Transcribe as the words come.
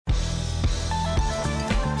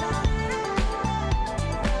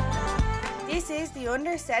is the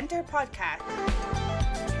Under Centre podcast.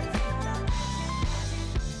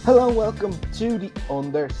 Hello and welcome to the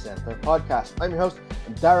Under Centre podcast. I'm your host,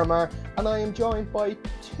 Darragh Maher, and I am joined by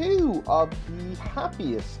two of the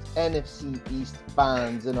happiest NFC East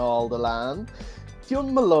fans in all the land,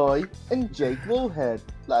 Fionn Malloy and Jake Woolhead.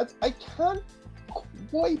 Lads, I can't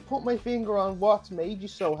quite put my finger on what's made you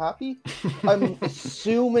so happy. I'm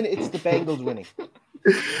assuming it's the Bengals winning.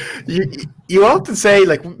 You often say,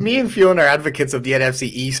 like, me and Fionn are advocates of the NFC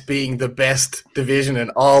East being the best division in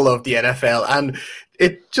all of the NFL, and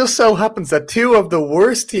it just so happens that two of the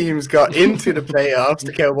worst teams got into the playoffs,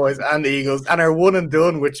 the Cowboys and the Eagles, and are one and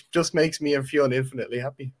done, which just makes me and Fionn infinitely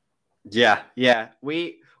happy. Yeah.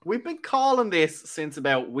 We've been calling this since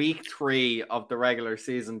about week 3 of the regular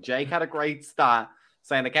season. Jake had a great stat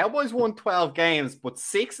saying the Cowboys won 12 games, but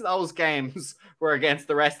 6 of those games were against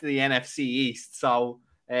the rest of the NFC East. So,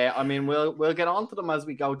 we'll get on to them as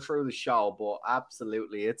we go through the show, but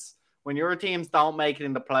absolutely, it's when your teams don't make it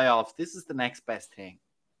in the playoffs, this is the next best thing.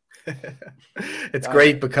 It's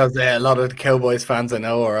great because a lot of the Cowboys fans I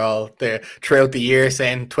know are all there throughout the year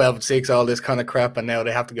saying 12-6, all this kind of crap, and now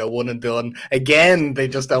they have to go one and done. Again, they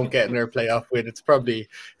just don't get in their playoff win. It's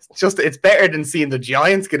better than seeing the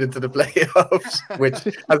Giants get into the playoffs,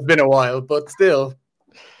 which has been a while, but still.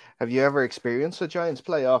 Have you ever experienced a Giants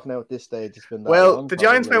playoff now at this stage? It's been that long, the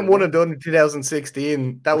Giants went one and done in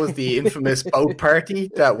 2016. That was the infamous boat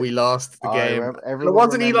party that we lost the game. It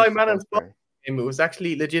wasn't Eli Manning's boat. It was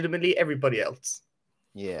actually legitimately everybody else.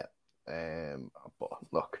 Yeah. But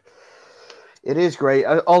look, it is great.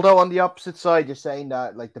 Although on the opposite side, you're saying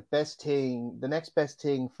that like the next best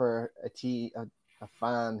thing for a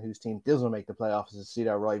fan whose team doesn't make the playoffs is to see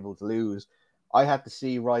their rivals lose. I had to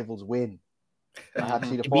see rivals win. I had to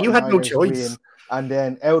see the 49ers you had no choice. win. And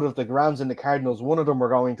then out of the Rams and the Cardinals, one of them were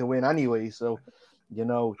going to win anyway. So,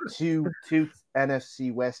 two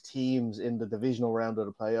NFC West teams in the divisional round of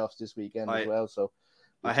the playoffs this weekend as well. So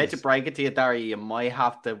I hate to break it to you, Darragh, you might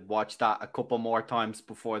have to watch that a couple more times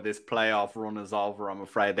before this playoff run is over, I'm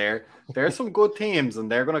afraid. There's some good teams, and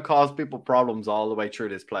they're going to cause people problems all the way through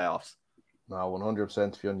this playoffs. No,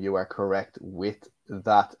 100%, Fionn, you are correct with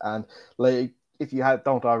that. And like, if you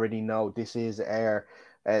don't already know, this is our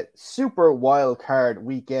super wild card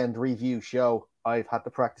weekend review show. I've had to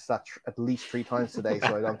practice that at least 3 times today,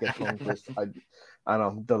 so I don't get tongue twisted. And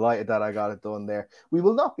I'm delighted that I got it done there. We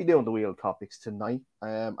will not be doing the wheel topics tonight,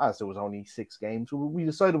 as there was only 6 games. We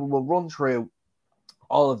decided we will run through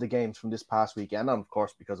all of the games from this past weekend, and of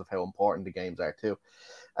course, because of how important the games are too.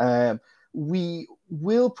 We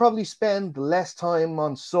will probably spend less time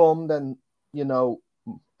on some than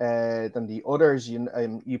the others.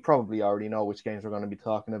 You probably already know which games we're going to be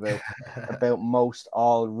talking about most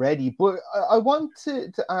already. But I want to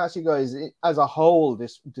ask you guys as a whole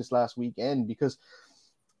this last weekend, because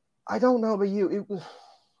I don't know about you.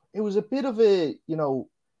 It was a bit of a,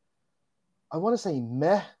 I want to say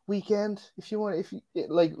meh weekend, trying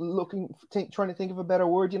to think of a better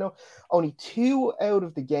word. Only 2 out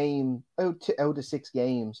of 6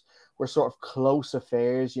 games were sort of close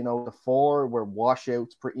affairs. The 4 were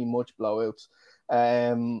washouts, pretty much blowouts.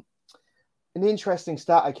 An interesting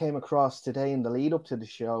stat I came across today in the lead up to the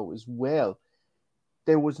show as well.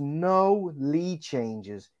 There was no lead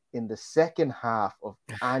changes in the second half of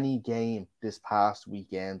any game this past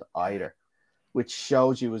weekend either, which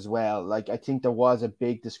shows you as well. Like, I think there was a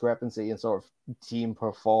big discrepancy in sort of team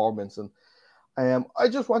performance. And I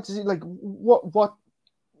just want to see, like, what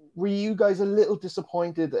were you guys a little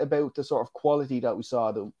disappointed about the sort of quality that we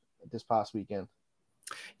saw this past weekend?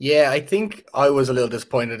 Yeah, I think I was a little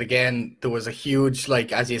disappointed. Again, there was a huge,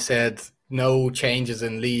 like, as you said, no changes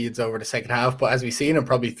in leads over the second half. But as we've seen in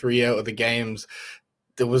probably 3 out of the games,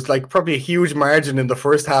 there was like probably a huge margin in the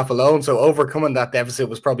first half alone. So overcoming that deficit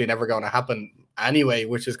was probably never going to happen anyway,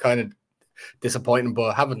 which is kind of disappointing.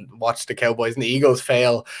 But having watched the Cowboys and the Eagles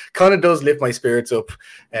fail kind of does lift my spirits up.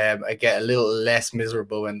 I get a little less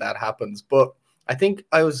miserable when that happens. But I think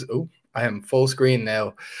I am full screen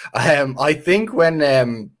now. I think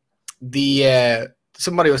when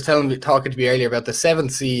somebody was talking to me earlier about the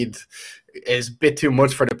 7th seed is a bit too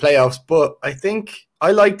much for the playoffs, but I think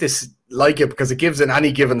I like it because it gives an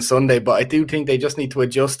any given Sunday, but I do think they just need to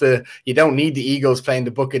adjust you don't need the Eagles playing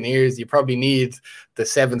the Buccaneers. You probably need the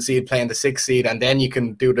 7th seed playing the 6th seed, and then you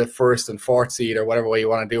can do the 1st and 4th seed or whatever way you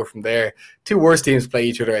want to do it from there. 2 worst teams play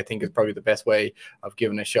each other, I think, is probably the best way of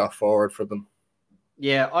giving a shot forward for them.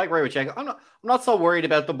 Yeah, I agree with Jake. I'm not so worried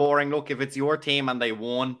about the boring. Look, if it's your team and they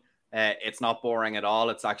won, it's not boring at all.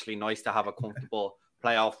 It's actually nice to have a comfortable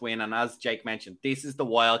playoff win. And as Jake mentioned, this is the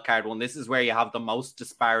wild card one. This is where you have the most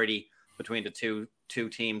disparity between the two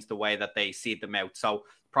teams, the way that they seed them out. So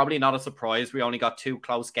probably not a surprise. We only got 2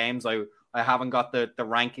 close games. I haven't got the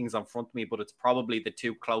rankings in front of me, but it's probably the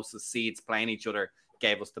 2 closest seeds playing each other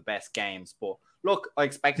gave us the best games. But look, I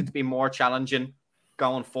expect it to be more challenging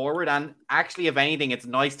going forward. And actually, if anything, it's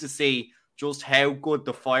nice to see just how good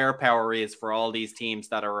the firepower is for all these teams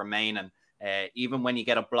that are remaining. Even when you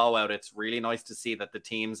get a blowout, it's really nice to see that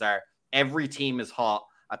every team is hot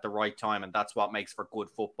at the right time. And that's what makes for good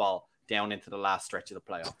football down into the last stretch of the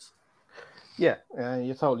playoffs. Yeah,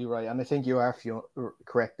 you're totally right. And I think you are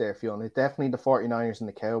correct there, Fiona. Definitely the 49ers and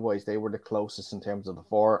the Cowboys, they were the closest in terms of the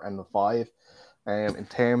 4 and the 5. In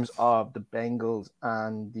terms of the Bengals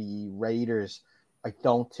and the Raiders, I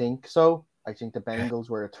don't think so. I think the Bengals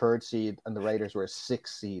were a 3rd seed and the Raiders were a 6th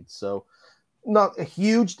seed. So not a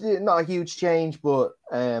huge change, but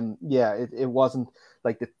it wasn't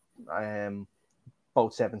like the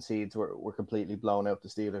both 7 seeds were completely blown out, the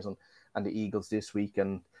Steelers and the Eagles this week,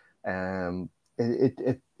 and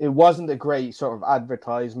it wasn't a great sort of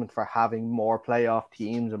advertisement for having more playoff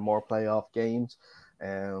teams and more playoff games.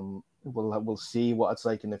 We'll see what it's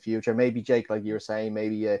like in the future. Maybe, Jake, like you were saying,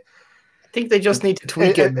 maybe I think they just need to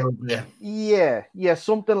tweak it. Yeah,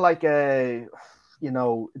 something like the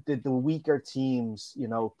weaker teams,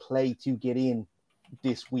 play to get in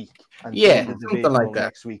this week and the divisional like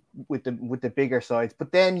next week with the bigger sides.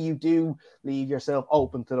 But then you do leave yourself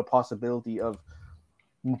open to the possibility of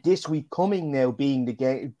this week coming now being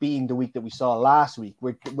the week that we saw last week,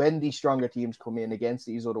 when these stronger teams come in against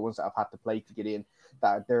these other ones that have had to play to get in,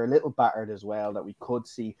 that they're a little battered as well, that we could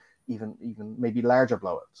see even maybe larger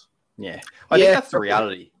blowouts. Yeah, I think that's the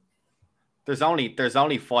reality. There's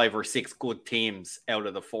only 5 or 6 good teams out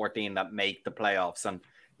of the 14 that make the playoffs, and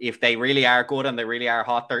if they really are good and they really are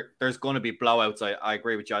hot, there's going to be blowouts. I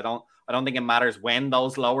agree with you. I don't think it matters when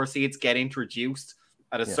those lower seeds get introduced.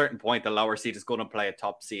 At a certain point, the lower seed is going to play a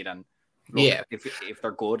top seed, and if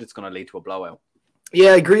they're good, it's going to lead to a blowout.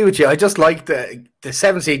 Yeah, I agree with you. I just like the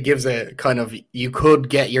 7 seed gives a kind of,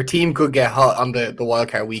 your team could get hot on the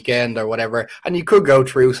wildcard weekend or whatever, and you could go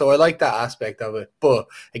through. So I like that aspect of it. But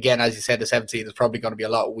again, as you said, the 7 seed is probably going to be a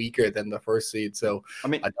lot weaker than the 1st seed. So I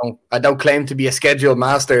mean, I don't claim to be a schedule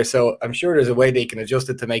master, so I'm sure there's a way they can adjust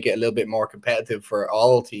it to make it a little bit more competitive for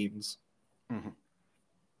all teams. Mm-hmm.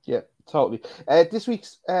 Yeah, totally. This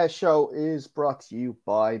week's show is brought to you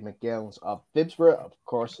by McGowan's of Phibsborough. Of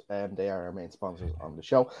course, they are our main sponsors on the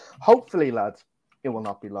show. Hopefully, lads, it will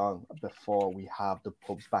not be long before we have the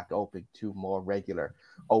pubs back open to more regular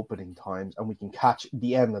opening times, and we can catch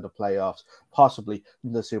the end of the playoffs, possibly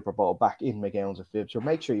the Super Bowl, back in McGowan's of Phibsborough.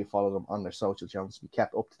 Make sure you follow them on their social channels to be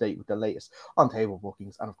kept up to date with the latest on-table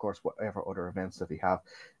bookings and, of course, whatever other events that we have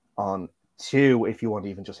on. If you want to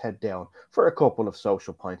even just head down for a couple of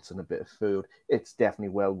social pints and a bit of food, it's definitely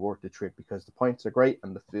well worth the trip because the pints are great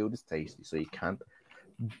and the food is tasty, so you can't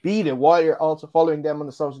beat it. While you're also following them on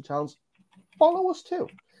the social channels, follow us too.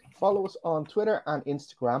 Follow us on Twitter and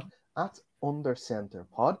Instagram at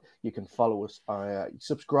UnderCenterPod. You can follow us,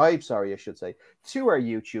 subscribe to our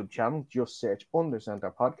YouTube channel. Just search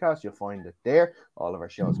Undercenter Podcast. You'll find it there. All of our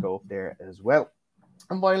shows go up there as well.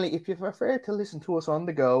 And finally, if you prefer to listen to us on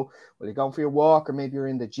the go, while you're going for your walk, or maybe you're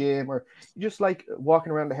in the gym, or you just like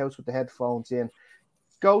walking around the house with the headphones in,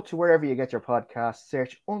 go to wherever you get your podcasts,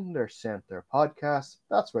 search Under Center Podcast.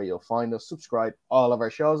 That's where you'll find us. Subscribe. All of our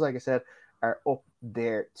shows, like I said, are up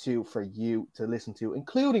there too for you to listen to,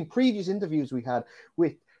 including previous interviews we had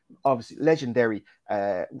with obviously legendary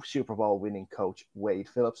Super Bowl winning coach Wade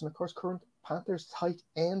Phillips, and of course current Panthers tight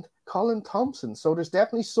end Colin Thompson. So there's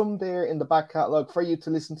definitely some there in the back catalogue for you to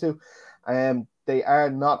listen to. They are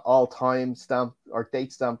not all time stamped or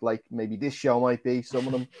date stamped like maybe this show might be. Some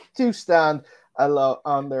of them do stand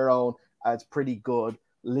on their own as pretty good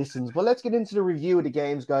listens. But let's get into the review of the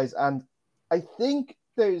games, guys. And I think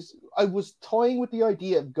I was toying with the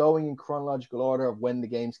idea of going in chronological order of when the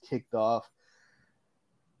games kicked off.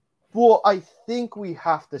 But I think we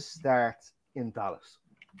have to start in Dallas.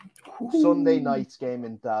 Sunday night's game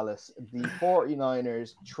in Dallas. The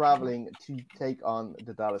 49ers traveling to take on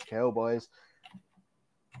the Dallas Cowboys.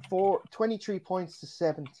 For 23 points to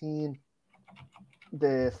 17.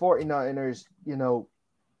 The 49ers,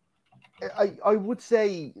 I would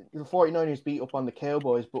say the 49ers beat up on the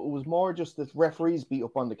Cowboys, but it was more just the referees beat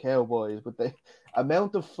up on the Cowboys. But the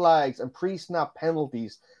amount of flags and pre-snap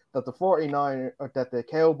penalties that the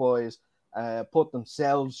Cowboys put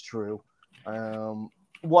themselves through.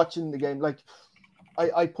 Watching the game, like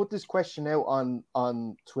I put this question out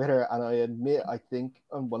on Twitter, and I admit, I think,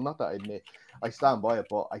 not that I admit, I stand by it,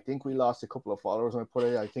 but I think we lost a couple of followers when I put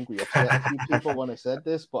it. I think we upset a few people when I said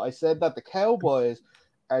this, but I said that the Cowboys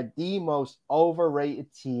are the most overrated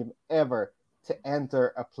team ever to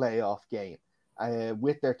enter a playoff game.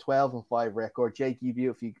 With their 12-5 record, Jake, you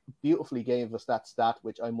beautifully gave us that stat,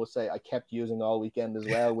 which I must say I kept using all weekend as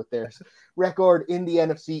well, with their record in the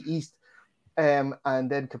NFC East. And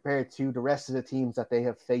then compared to the rest of the teams that they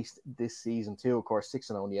have faced this season too, of course,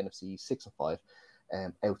 6-0 in the NFC, 6-5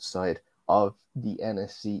 outside of the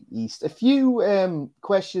NFC East. A few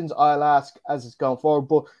questions I'll ask as it's going forward,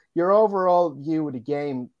 but your overall view of the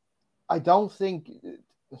game, I don't think,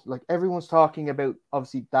 like everyone's talking about,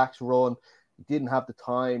 obviously Dak's run, he didn't have the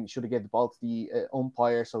time, should have given the ball to the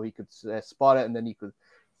umpire so he could spot it and then he could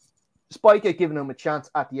spike it, giving him a chance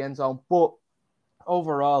at the end zone. But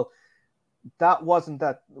overall, that wasn't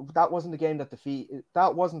the game that defeated.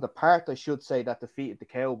 That wasn't the part, I should say, that defeated the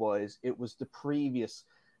Cowboys. It was the previous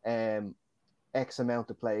X amount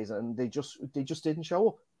of plays, and they just didn't show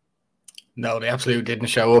up. No, they absolutely didn't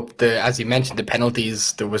show up. As you mentioned, the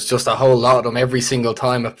penalties, there was just a whole lot of them. Every single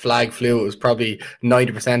time a flag flew, it was probably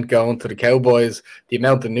 90% going to the Cowboys. The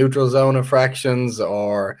amount of neutral zone infractions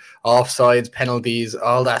or offsides, penalties,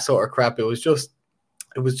 all that sort of crap, it was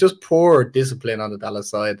just poor discipline on the Dallas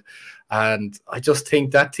side. And I just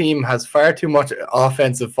think that team has far too much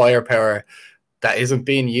offensive firepower that isn't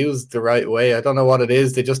being used the right way. I don't know what it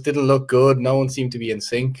is. They just didn't look good. No one seemed to be in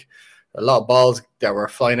sync. A lot of balls that were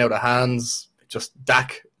flying out of hands. Just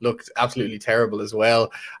Dak looked absolutely terrible as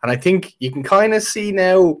well. And I think you can kind of see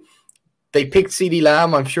now they picked CeeDee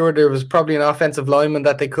Lamb. I'm sure there was probably an offensive lineman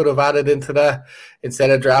that they could have added into that. Instead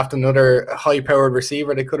of drafting another high-powered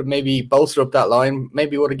receiver, they could have maybe bolstered up that line.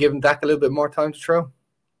 Maybe would have given Dak a little bit more time to throw.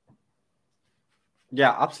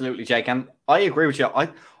 Yeah, absolutely, Jake. And I agree with you.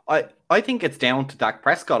 I think it's down to Dak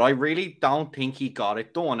Prescott. I really don't think he got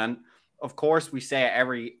it done. And of course, we say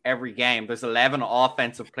it every game. There's 11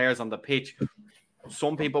 offensive players on the pitch.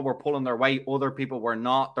 Some people were pulling their weight. Other people were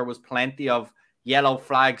not. There was plenty of yellow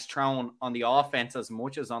flags thrown on the offense as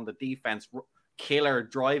much as on the defense.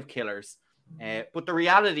 Drive killers. But the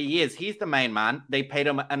reality is he's the main man. They paid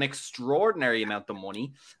him an extraordinary amount of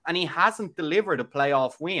money, and he hasn't delivered a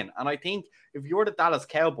playoff win. And I think if you're the Dallas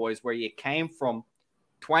Cowboys, where you came from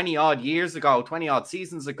 20-odd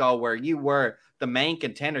seasons ago, where you were the main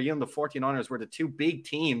contender, you and the 49ers were the two big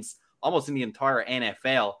teams almost in the entire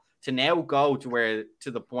NFL, to now go to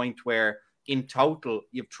the point where in total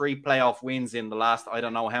you have 3 playoff wins in the last, I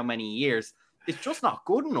don't know how many years, it's just not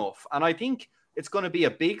good enough. And I think it's going to be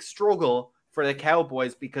a big struggle for the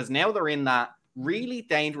Cowboys, because now they're in that really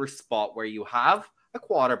dangerous spot where you have a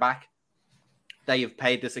quarterback that you've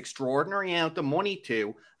paid this extraordinary amount of money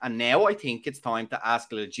to, and now I think it's time to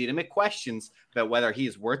ask legitimate questions about whether he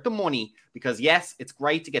is worth the money, because yes, it's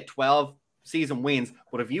great to get 12 season wins,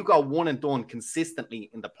 but if you go one and done consistently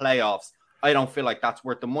in the playoffs, I don't feel like that's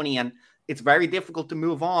worth the money. And it's very difficult to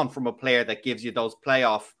move on from a player that gives you those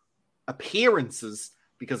playoff appearances,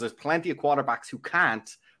 because there's plenty of quarterbacks who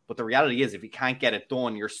can't. But the reality is, if you can't get it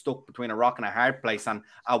done, you're stuck between a rock and a hard place. And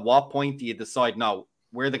at what point do you decide, no,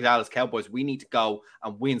 we're the Dallas Cowboys, we need to go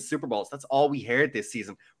and win Super Bowls? That's all we heard this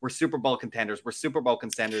season. We're Super Bowl contenders. We're Super Bowl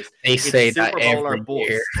contenders. They say that every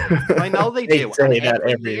year. I know they do. Say that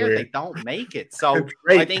every year. They don't make it. So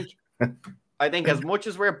I think as much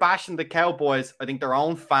as we're bashing the Cowboys, I think their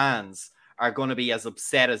own fans are going to be as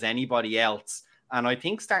upset as anybody else. And I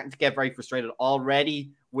think starting to get very frustrated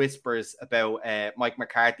already. Whispers about Mike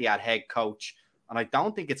McCarthy at head coach. And I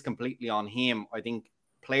don't think it's completely on him. I think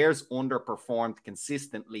players underperformed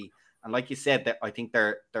consistently. And like you said, that I think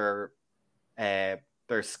their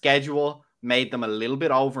schedule made them a little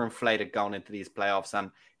bit overinflated going into these playoffs.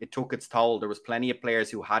 And it took its toll. There was plenty of players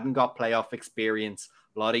who hadn't got playoff experience,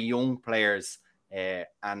 a lot of young players, and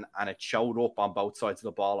it showed up on both sides of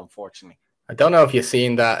the ball, unfortunately. I don't know if you've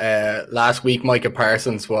seen that last week Micah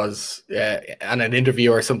Parsons was in an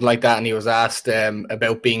interview or something like that, and he was asked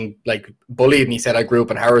about being like bullied, and he said, I grew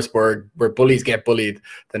up in Harrisburg where bullies get bullied.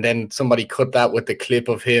 And then somebody cut that with the clip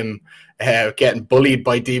of him getting bullied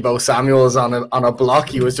by Deebo Samuels on a block.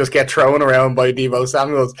 He was just get thrown around by Deebo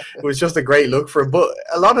Samuels. It was just a great look for him. But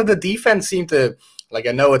a lot of the defense seemed to, like,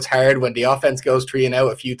 I know it's hard when the offense goes 3 and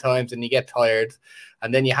out a few times and you get tired,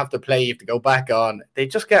 and then you have to go back on. They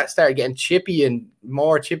just started getting chippy and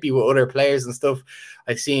more chippy with other players and stuff.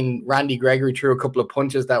 I've seen Randy Gregory threw a couple of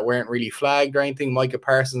punches that weren't really flagged or anything. Micah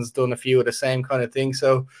Parsons done a few of the same kind of thing.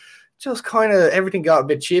 So just kind of everything got a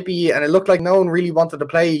bit chippy, and it looked like no one really wanted to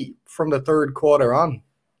play from the third quarter on.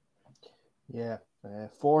 Yeah,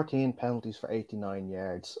 14 penalties for 89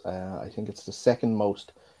 yards. I think it's the second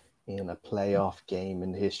most in a playoff game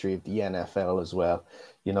in the history of the NFL as well.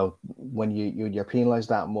 You know, when you're penalized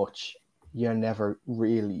that much, you're never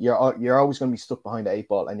really you're always going to be stuck behind the 8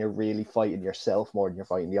 ball, and you're really fighting yourself more than you're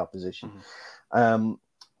fighting the opposition.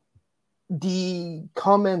 The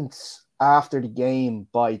comments after the game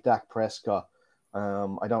by Dak Prescott,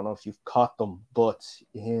 I don't know if you've caught them, but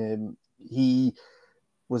he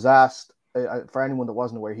was asked, for anyone that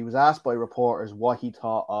wasn't aware, he was asked by reporters what he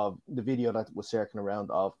thought of the video that was circling around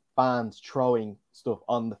of fans throwing stuff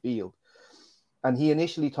on the field. And he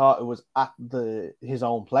initially thought it was at his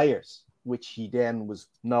own players, which he then was,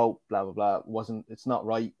 no, blah, blah, blah, it's not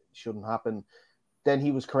right, shouldn't happen. Then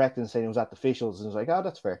he was corrected and saying it was at the officials, and was like, oh,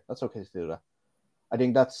 that's fair. That's okay to do that. I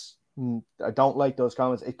think I don't like those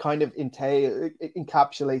comments. It kind of it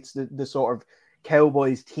encapsulates the sort of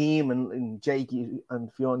Cowboys team, and Jake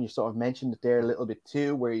and Fionn, you sort of mentioned it there a little bit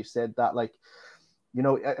too, where you said that, like, you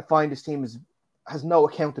know, I find this team has no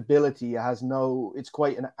accountability. It's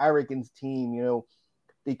quite an arrogant team. You know,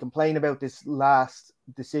 they complain about this last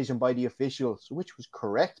decision by the officials, which was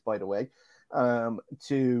correct, by the way,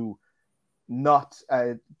 to not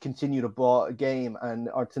continue the game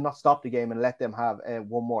or to not stop the game and let them have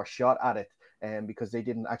one more shot at it, because they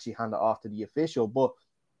didn't actually hand it off to the official. But,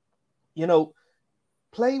 you know,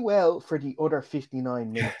 play well for the other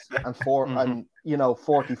 59 minutes and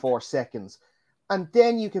 44 seconds. And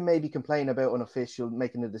then you can maybe complain about an official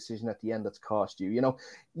making a decision at the end that's cost you. You know,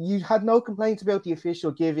 you had no complaints about the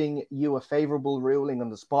official giving you a favorable ruling on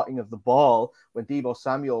the spotting of the ball when Deebo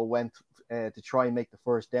Samuel went to try and make the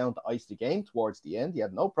first down to ice the game towards the end. You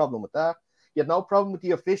had no problem with that. You had no problem with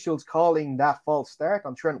the officials calling that false start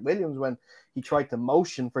on Trent Williams when he tried to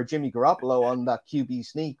motion for Jimmy Garoppolo on that QB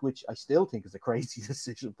sneak, which I still think is a crazy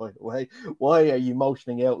decision, by the way. Why are you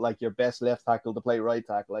motioning out like your best left tackle to play right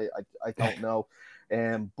tackle? I don't know.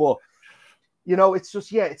 But, you know, it's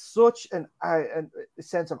just, it's such a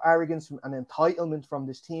sense of arrogance and entitlement from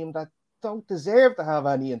this team that don't deserve to have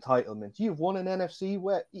any entitlement. You've won an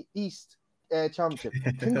NFC East championship.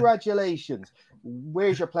 Congratulations.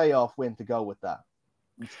 Where's your playoff win to go with that?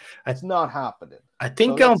 It's not happening. I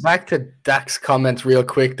think going back to Dak's comments real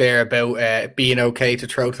quick there about being okay to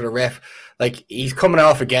throw to the ref, like, he's coming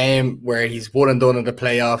off a game where he's won and done in the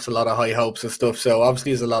playoffs, a lot of high hopes and stuff, so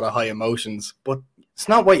obviously there's a lot of high emotions, but it's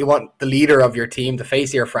not what you want the leader of your team, the face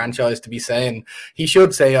of your franchise, to be saying. He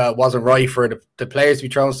should say it wasn't right for the players to be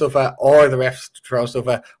throwing stuff at, or the refs to throw stuff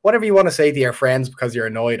at. Whatever you want to say to your friends because you're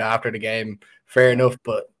annoyed after the game, fair enough,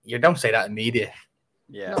 but you don't say that in media.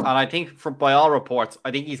 Yeah, and I think by all reports, I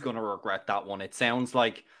think he's going to regret that one. It sounds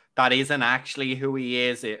like that isn't actually who he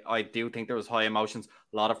is. I do think there was high emotions,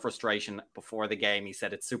 a lot of frustration before the game. He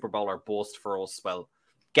said it's Super Bowl or bust for us. Well,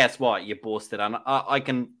 guess what? You busted, and I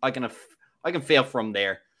can feel from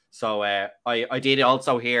there. So I did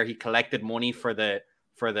also hear he collected money for the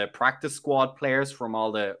practice squad players from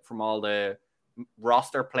all the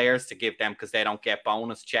roster players to give them because they don't get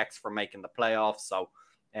bonus checks for making the playoffs. So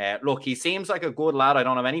look, he seems like a good lad. I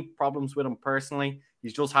don't have any problems with him personally. He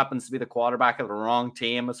just happens to be the quarterback of the wrong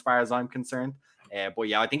team as far as I'm concerned. But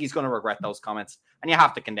yeah, I think he's going to regret those comments, and you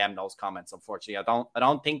have to condemn those comments. Unfortunately, I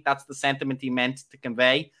don't think that's the sentiment he meant to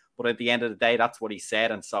convey. But at the end of the day, that's what he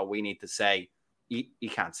said, and so we need to say he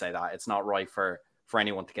can't say that. It's not right for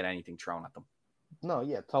anyone to get anything thrown at them. No,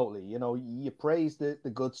 yeah, totally. You know, you praise the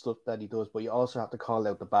good stuff that he does, but you also have to call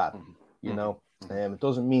out the bad. Mm-hmm. You know, it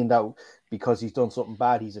doesn't mean that because he's done something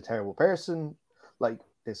bad, he's a terrible person. Like,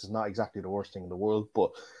 this is not exactly the worst thing in the world,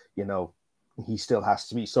 but, you know, he still has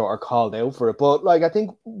to be sort of called out for it. But, like, I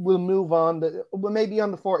think we'll move on. Maybe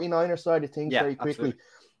on the 49er side of things very quickly. Absolutely.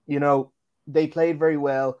 You know, they played very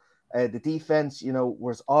well. The defense, you know,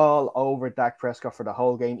 was all over Dak Prescott for the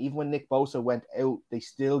whole game. Even when Nick Bosa went out, they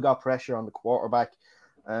still got pressure on the quarterback.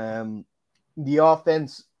 The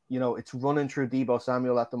offense, you know, it's running through Deebo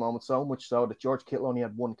Samuel at the moment, so much so that George Kittle only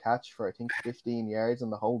had one catch for, I think, 15 yards in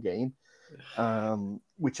the whole game,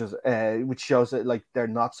 which shows that, like, they're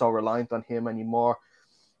not so reliant on him anymore.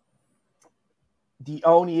 The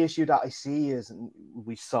only issue that I see is, and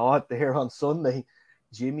we saw it there on Sunday,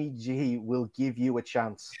 Jimmy G will give you a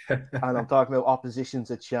chance. And I'm talking about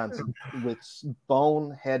oppositions a chance with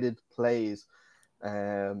boneheaded plays.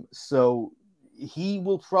 So he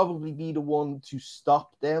will probably be the one to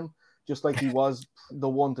stop them, just like he was the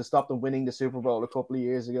one to stop them winning the Super Bowl a couple of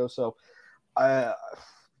years ago. So,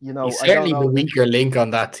 you know, he's certainly the weaker link on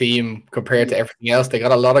that team compared to everything else. They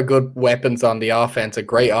got a lot of good weapons on the offense, a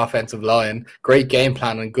great offensive line, great game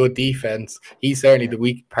plan, and good defense. He's certainly the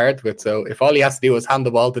weak part of it. So if all he has to do is hand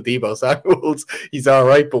the ball to Deebo Samuel, he's all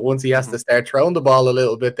right. But once he has to start throwing the ball a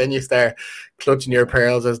little bit, then you start clutching your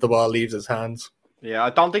pearls as the ball leaves his hands. Yeah, I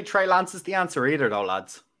don't think Trey Lance is the answer either, though,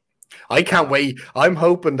 lads. I can't wait. I'm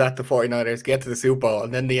hoping that the 49ers get to the Super Bowl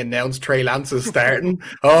and then they announce Trey Lance is starting.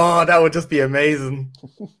 Oh, that would just be amazing.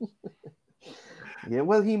 Yeah,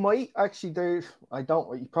 well, he might actually do.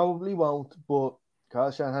 He probably won't, but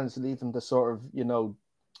Kyle Shanahan's leaving the sort of,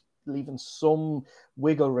 leaving some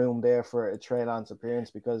wiggle room there for a Trey Lance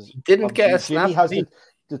appearance because Didn't get a snap. Jimmy has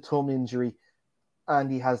the thumb injury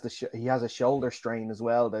and he has a shoulder strain as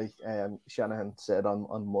well, that Shanahan said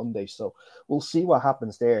on Monday. So we'll see what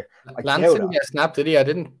happens there. Lance didn't get a snap, did he? I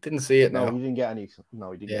didn't see it. No, he didn't get any.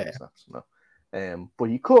 No, he didn't get any snaps. No, but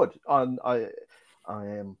he could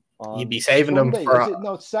you'd be saving Sunday. them for.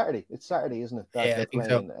 No, it's Saturday. It's Saturday, isn't it? I think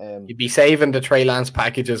so. You'd be saving the Trey Lance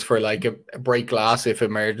packages for like a break glass if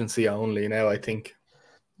emergency only. Now, I think.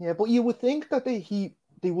 Yeah, but you would think that they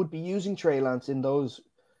would be using Trey Lance in those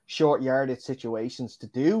short yardage situations to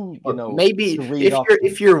do, maybe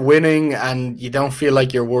if you're winning and you don't feel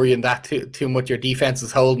like you're worrying that too much, your defense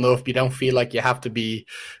is holding up. You don't feel like you have to be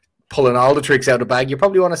pulling all the tricks out of the bag. You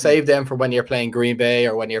probably want to save them for when you're playing Green Bay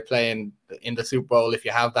or when you're playing in the Super Bowl if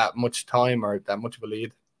you have that much time or that much of a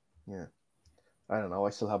lead. Yeah, I don't know. I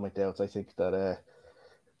still have my doubts. I think that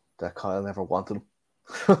Kyle never wanted him.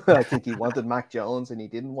 I think he wanted Mac Jones and he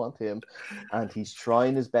didn't want him, and he's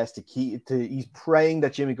trying his best he's praying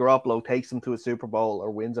that Jimmy Garoppolo takes him to a Super Bowl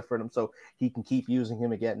or wins it for them so he can keep using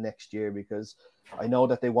him again next year, because I know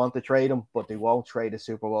that they want to trade him, but they won't trade a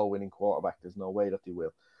Super Bowl winning quarterback. There's no way that they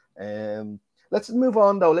will. Let's move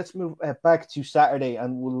on though. Let's move back to Saturday,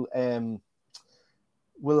 and we'll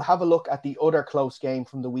have a look at the other close game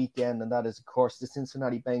from the weekend, and that is, of course, the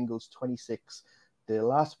Cincinnati Bengals 26, the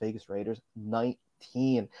Las Vegas Raiders 19.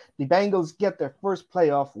 The Bengals get their first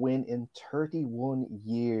playoff win in 31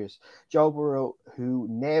 years. Joe Burrow, who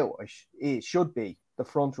now should be the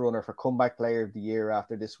front runner for comeback player of the year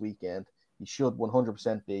after this weekend, he should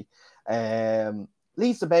 100% be,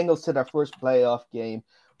 leads the Bengals to their first playoff game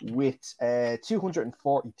with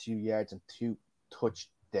 242 yards and 2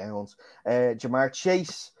 touchdowns. Ja'Marr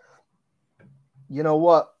Chase, you know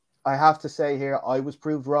what? I have to say here, I was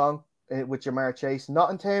proved wrong with Ja'Marr Chase,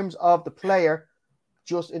 not in terms of the player,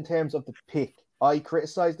 just in terms of the pick. I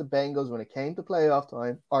criticized the Bengals when it came to playoff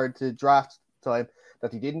time or to draft time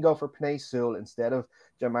that he didn't go for Penei Sewell instead of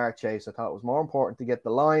Ja'Marr Chase. I thought it was more important to get the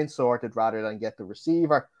line sorted rather than get the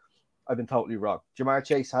receiver. I've been totally wrong. Ja'Marr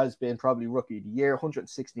Chase has been probably rookie of the year,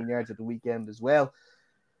 116 yards at the weekend as well.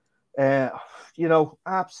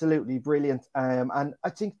 Absolutely brilliant. And I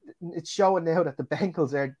think it's showing now that the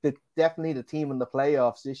Bengals are definitely the team in the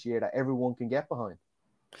playoffs this year that everyone can get behind.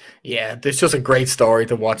 Yeah, it's just a great story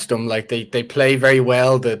to watch them. Like they play very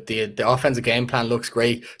well. The offensive game plan looks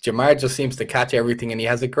great. Ja'Marr just seems to catch everything, and he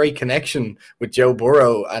has a great connection with Joe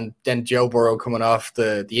Burrow. And then Joe Burrow coming off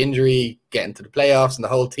the injury, getting to the playoffs, and the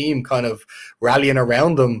whole team kind of rallying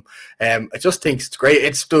around them. I just think it's great.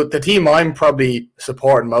 It's the team I'm probably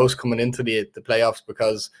supporting most coming into the playoffs,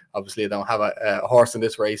 because obviously I don't have a horse in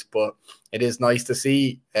this race, but it is nice to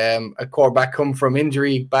see a quarterback come from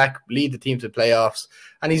injury back, lead the team to the playoffs,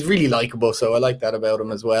 and he's really likable, so I like that about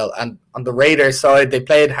him as well. And on the Raiders side, they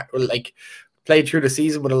played through the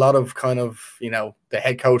season with a lot of kind of, the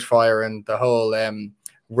head coach fire and the whole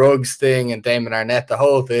Ruggs thing and Damon Arnett, the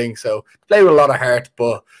whole thing. So play with a lot of heart,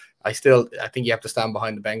 but I think you have to stand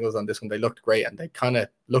behind the Bengals on this one. They looked great and they kind of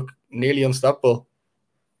look nearly unstoppable.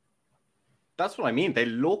 That's what I mean. They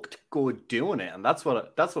looked good doing it, and that's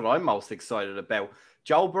what I'm most excited about.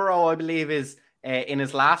 Joe Burrow, I believe, is in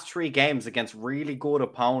his last 3 games against really good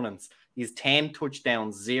opponents, he's 10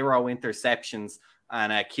 touchdowns, 0 interceptions,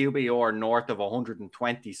 and a QBR north of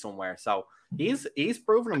 120 somewhere. So he's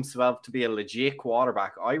proven himself to be a legit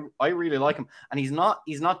quarterback. I really like him, and he's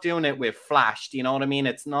not doing it with flash. Do you know what I mean?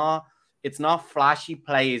 It's not flashy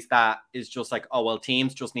plays that is just like, oh well,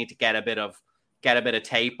 teams just need to get a bit of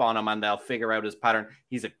tape on him and they'll figure out his pattern.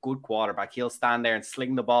 He's a good quarterback. He'll stand there and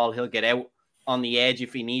sling the ball. He'll get out on the edge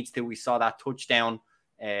if he needs to. We saw that touchdown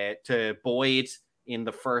to Boyd in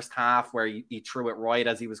the first half where he threw it right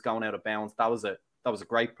as he was going out of bounds. That was a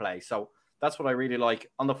great play. So that's what I really like.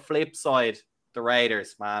 On the flip side, the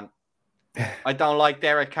Raiders, man, I don't like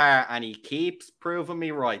Derek Carr, and he keeps proving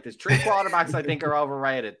me right. There's 3 quarterbacks I think are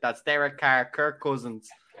overrated. That's Derek Carr, Kirk Cousins,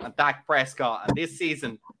 and Dak Prescott. And this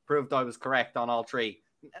season proved I was correct on all 3.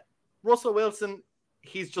 Russell Wilson,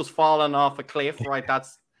 he's just fallen off a cliff, right?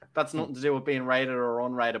 That's nothing to do with being rated or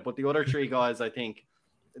unrated. But the other 3 guys, I think,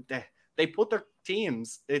 they put their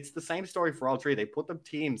teams, it's the same story for all 3. They put their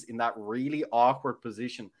teams in that really awkward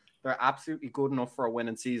position. They're absolutely good enough for a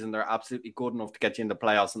winning season. They're absolutely good enough to get you in the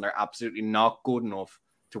playoffs, and they're absolutely not good enough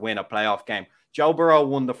to win a playoff game. Joe Burrow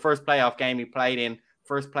won the first playoff game he played in,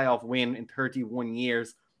 first playoff win in 31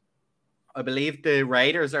 years. I believe the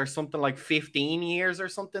Raiders are something like 15 years or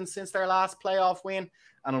something since their last playoff win.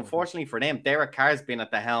 And unfortunately for them, Derek Carr's been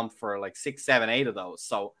at the helm for like 6, 7, 8 of those.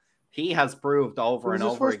 So he has proved over and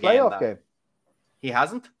over again that game. He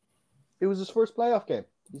hasn't? It was his first playoff game.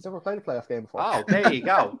 He's never played a playoff game before. Oh, there you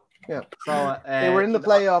go. Yeah. So they were in the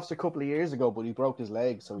playoffs a couple of years ago, but he broke his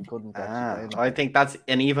leg, so he couldn't actually play. I think that's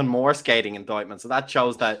an even more skating indictment. So that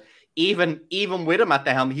shows that even with him at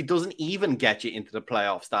the helm, he doesn't even get you into the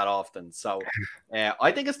playoffs that often. So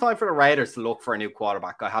I think it's time for the Raiders to look for a new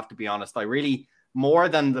quarterback. I have to be honest. I really more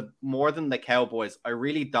than the Cowboys, I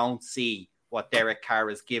really don't see what Derek Carr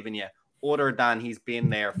has given you, other than he's been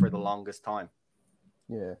there for the longest time.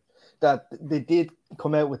 Yeah, that they did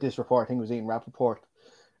come out with this report. I think it was Ian Rappaport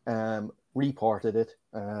reported it.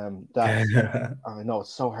 That I know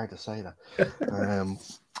it's so hard to say that,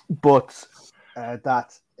 but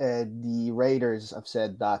that the Raiders have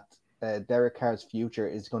said that Derek Carr's future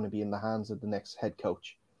is going to be in the hands of the next head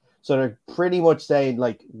coach. So they're pretty much saying,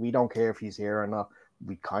 like, we don't care if he's here or not.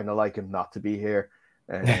 We kind of like him not to be here.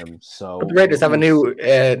 So but the Raiders have a new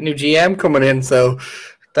GM coming in, so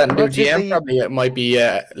that new GM probably might be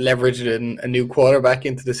leveraging a new quarterback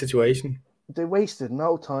into the situation. They wasted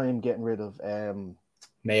no time getting rid of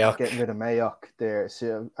Mayock there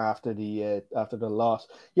after the loss,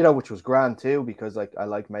 which was grand too, because like I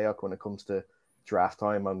like Mayock when it comes to draft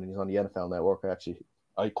time, and he's on the NFL Network.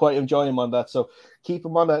 I quite enjoy him on that, so keep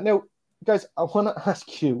him on that. Now, guys, I want to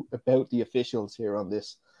ask you about the officials here on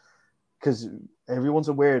this, because everyone's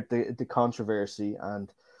aware of the controversy,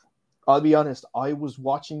 and I'll be honest, I was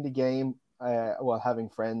watching the game while having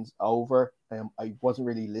friends over. I wasn't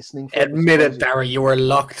really listening. Admit it, Darry, you were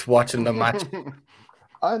locked watching the match.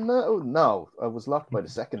 No, I was locked by the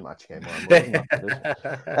second match came on.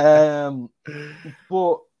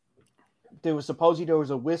 But there was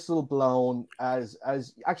a whistle blown as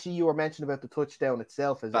actually you were mentioning about the touchdown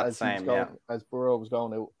itself as Burrow was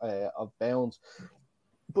going out of bounds,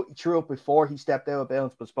 but he threw it before he stepped out of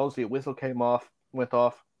bounds. But supposedly a whistle went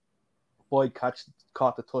off. Boyd caught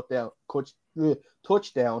the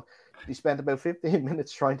touchdown. He spent about 15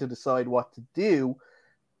 minutes trying to decide what to do.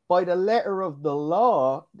 By the letter of the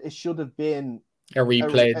law, it should have been a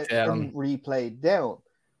replayed down.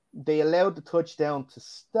 They allowed the touchdown to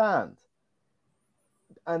stand.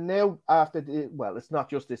 And now it's not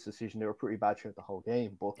just this decision. They were pretty bad throughout the whole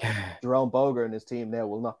game. But Jerome Boger and his team now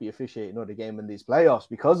will not be officiating another game in these playoffs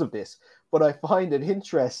because of this. But I find it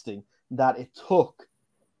interesting that it took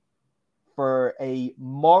for a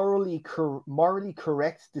morally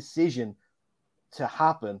correct decision to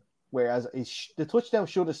happen, whereas the touchdown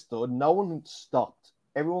should have stood. No one stopped.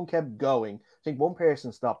 Everyone kept going. I think one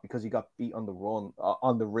person stopped because he got beat on the run,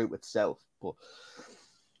 on the route itself. But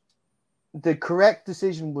the correct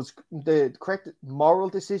moral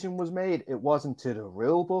decision was made. It wasn't to the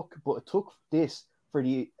rule book, but it took this for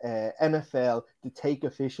the NFL to take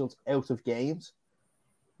officials out of games.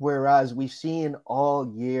 Whereas we've seen all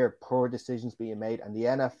year poor decisions being made, and the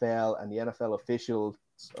NFL and the NFL official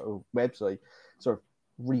website sort of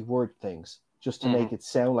reword things just to make it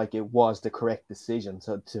sound like it was the correct decision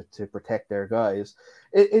to protect their guys.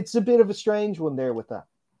 It's a bit of a strange one there with that.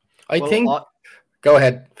 Go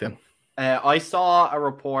ahead, Finn. I saw a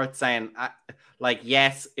report saying,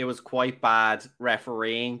 yes, it was quite bad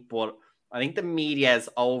refereeing, but I think the media is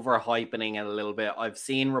overhyping it a little bit. I've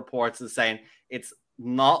seen reports saying it's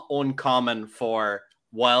not uncommon for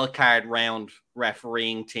wildcard round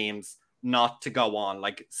refereeing teams not to go on.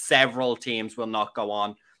 Like, several teams will not go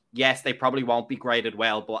on. Yes, they probably won't be graded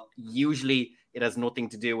well, but usually it has nothing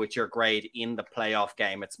to do with your grade in the playoff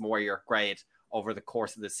game. It's more your grade over the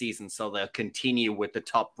course of the season. So they'll continue with the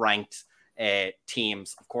top ranked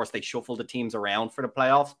teams. Of course, they shuffle the teams around for the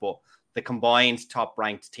playoffs, but the combined top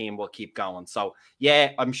ranked team will keep going. So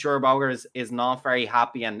yeah, I'm sure Boger is not very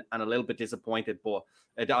happy and a little bit disappointed, but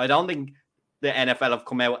I don't think the NFL have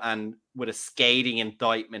come out and with a scathing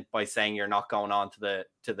indictment by saying you're not going on to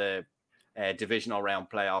the divisional round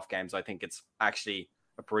playoff games. I think it's actually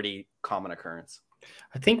a pretty common occurrence.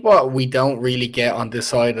 I think what we don't really get on this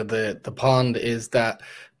side of the pond is that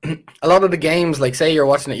a lot of the games, like say you're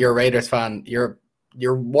watching it, you're a Raiders fan, you're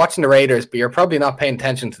watching the Raiders, but you're probably not paying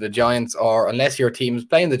attention to the Giants, or unless your team's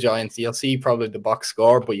playing the Giants, you'll see probably the box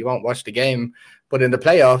score, but you won't watch the game. But in the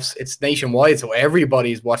playoffs, it's nationwide, so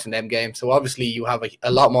everybody's watching them games. So obviously you have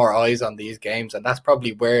a lot more eyes on these games, and that's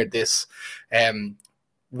probably where this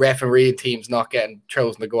referee team's not getting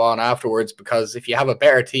chosen to go on afterwards, because if you have a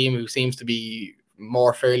better team who seems to be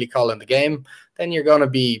more fairly calling the game, then you're going to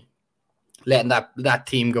be letting that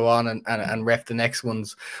team go on and ref the next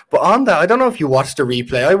ones. But on that, I don't know if you watched the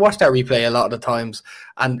replay. I watched that replay a lot of the times,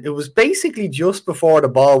 and it was basically just before the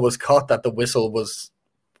ball was caught that the whistle was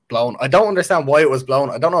blown. I don't understand why it was blown.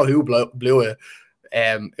 I don't know who blew it.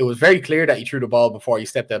 It was very clear that he threw the ball before he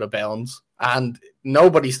stepped out of bounds, and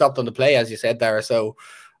nobody stopped on the play, as you said there. So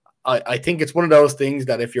I think it's one of those things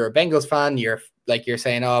that if you're a Bengals fan, you're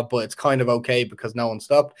saying, oh, but it's kind of okay because no one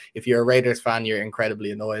stopped. If you're a Raiders fan, you're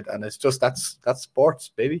incredibly annoyed, and it's just that's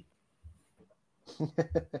sports, baby.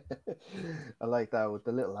 I like that with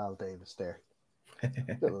the little Al Davis there.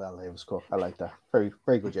 Little Al Davis score. I like that. Very,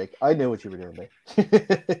 very good, Jake. I knew what you were doing there.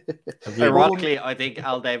 Ironically, I think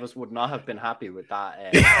Al Davis would not have been happy with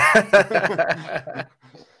that.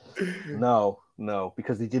 No,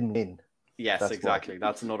 because he didn't win. Yes, exactly.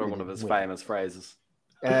 That's another one of his famous phrases.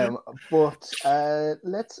 But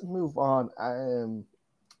let's move on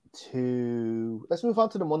to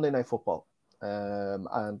the Monday Night Football. And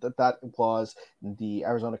that was the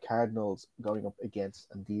Arizona Cardinals going up against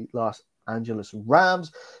the Los Angeles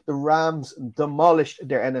Rams. The Rams demolished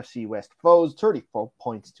their NFC West foes, 34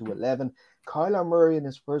 points to 11. Kyler Murray in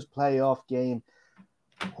his first playoff game,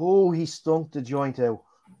 he stunk the joint out.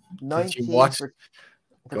 19 for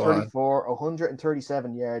 34,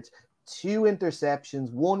 137 yards, 2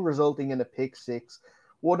 interceptions, one resulting in a pick six.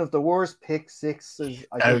 One of the worst pick sixes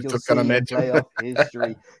I think you'll see in playoff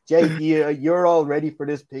history. Jake, you're all ready for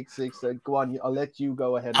this pick six. So go on, I'll let you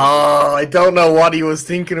go ahead. I don't know what he was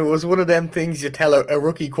thinking. It was one of them things you tell a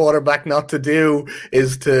rookie quarterback not to do,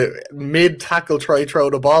 is to mid-tackle try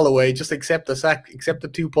throw the ball away. Just accept the sack, accept the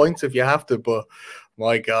 2 points if you have to. But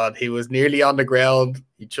my God, he was nearly on the ground.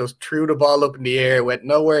 He just threw the ball up in the air, went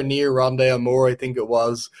nowhere near Rondale Moore, I think it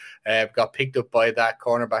was. Got picked up by that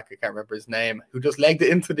cornerback, I can't remember his name, who just legged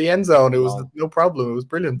it into the end zone. It was no problem. It was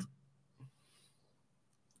brilliant.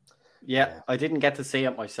 Yeah, I didn't get to see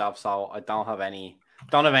it myself, so I don't have any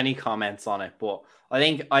comments on it. But I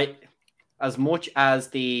think as much as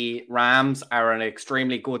the Rams are an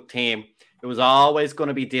extremely good team, it was always going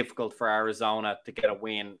to be difficult for Arizona to get a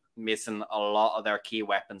win, missing a lot of their key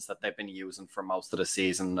weapons that they've been using for most of the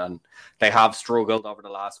season. And they have struggled over the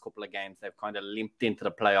last couple of games. They've kind of limped into the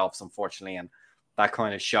playoffs, unfortunately. And that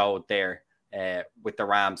kind of showed there with the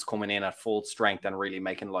Rams coming in at full strength and really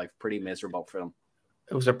making life pretty miserable for them.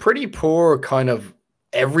 It was a pretty poor kind of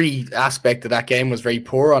every aspect of that game was very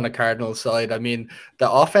poor on the Cardinals side. I mean,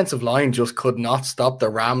 the offensive line just could not stop the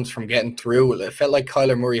Rams from getting through. It felt like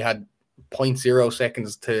Kyler Murray had 0.0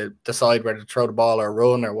 seconds to decide whether to throw the ball or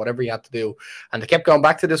run or whatever he had to do. And they kept going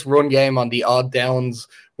back to this run game on the odd downs,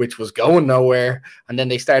 which was going nowhere. And then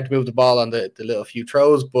they started to move the ball on the little few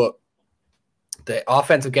throws, but the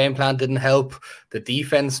offensive game plan didn't help. The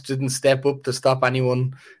defense didn't step up to stop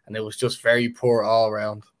anyone. And it was just very poor all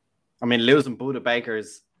around. I mean, losing Budda Baker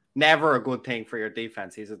is never a good thing for your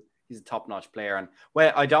defense. He's a top-notch player. And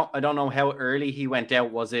well, I don't know how early he went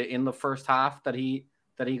out. Was it in the first half that he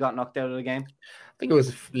got knocked out of the game? I think it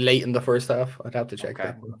was late in the first half. I'd have to check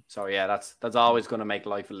that. So yeah, that's always going to make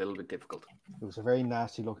life a little bit difficult. It was a very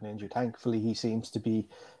nasty looking injury. Thankfully, he seems to be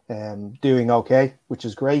doing okay, which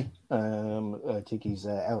is great. I think he's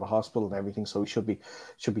out of hospital and everything, so he should be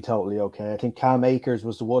totally okay. I think Cam Akers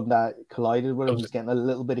was the one that collided with him. He's getting a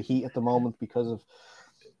little bit of heat at the moment because of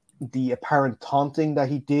the apparent taunting that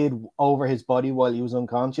he did over his body while he was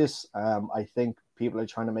unconscious. I think people are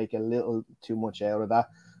trying to make a little too much out of that.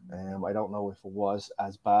 I don't know if it was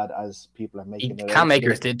as bad as people are making it. Cam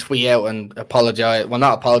Akers did tweet out and apologize. Well,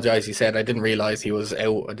 not apologize. He said, "I didn't realize he was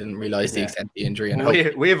out. I didn't realize the extent of the injury." And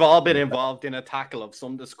we've all been involved in a tackle of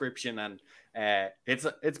some description, and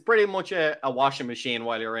it's pretty much a washing machine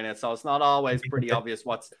while you're in it. So it's not always pretty obvious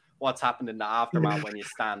what's happened in the aftermath when you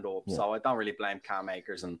stand up. Yeah. So I don't really blame Cam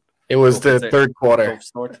Akers. And it was the third quarter.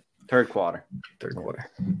 Third quarter.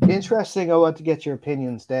 Interesting. I want to get your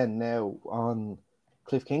opinions then now on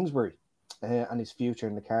Cliff Kingsbury and his future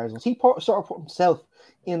in the Cardinals. He sort of put himself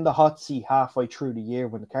in the hot seat halfway through the year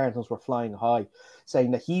when the Cardinals were flying high,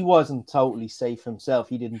 saying that he wasn't totally safe himself.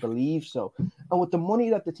 He didn't believe so. And with the money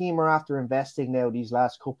that the team are after investing now these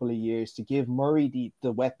last couple of years to give Murray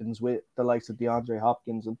the weapons with the likes of DeAndre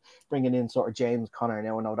Hopkins and bringing in sort of James Conner.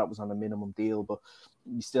 Now I know that was on a minimum deal, but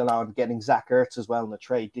you still on getting Zach Ertz as well in the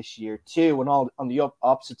trade this year too. And all on the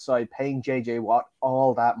opposite side, paying JJ Watt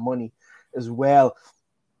all that money as well.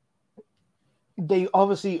 They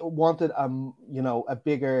obviously wanted a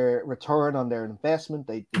bigger return on their investment.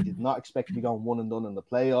 They did not expect to be going one and done in the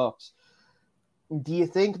playoffs. Do you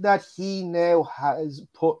think that he now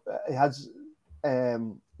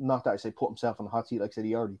not that I say put himself on the hot seat, like I said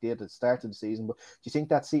he already did at the start of the season, but do you think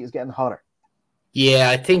that seat is getting hotter? Yeah,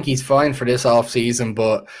 I think he's fine for this off season,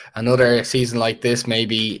 but another season like this,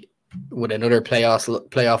 maybe with another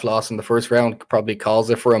playoff loss in the first round, probably calls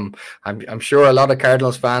it for him. I'm sure a lot of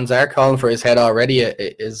Cardinals fans are calling for his head already.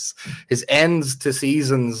 His ends to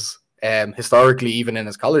seasons, historically, even in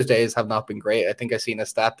his college days, have not been great. I think I seen a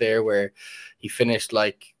stat there where he finished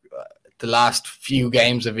like the last few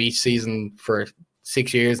games of each season for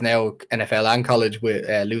 6 years now, NFL and college, with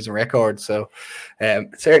losing records. So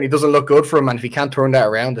it certainly doesn't look good for him. And if he can't turn that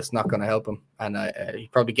around, it's not going to help him. And he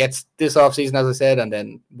probably gets this offseason, as I said, and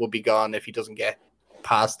then will be gone if he doesn't get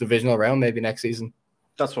past divisional round maybe next season.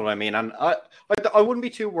 That's what I mean. And I wouldn't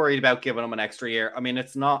be too worried about giving him an extra year. I mean,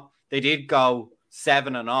 it's not, they did go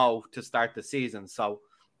 7-0 to start the season. So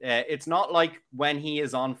it's not like when he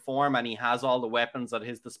is on form and he has all the weapons at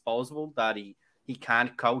his disposal that he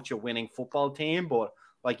can't coach a winning football team. But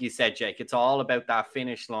like you said, Jake, it's all about that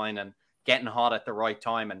finish line and getting hot at the right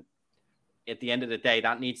time. And at the end of the day,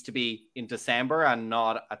 that needs to be in December and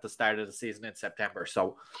not at the start of the season in September.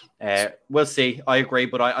 So we'll see. I agree.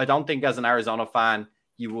 But I don't think as an Arizona fan,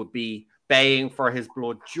 you would be baying for his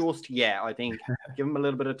blood just yet. I think give him a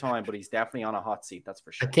little bit of time, but he's definitely on a hot seat. That's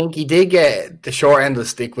for sure. I think he did get the short end of the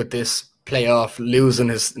stick with this playoff, losing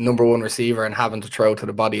his number one receiver and having to throw to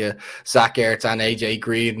the body of Zach Ertz and AJ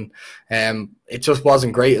Green. It just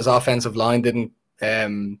wasn't great. His offensive line didn't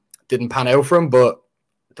pan out for him, but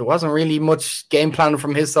there wasn't really much game plan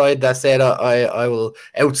from his side that said I will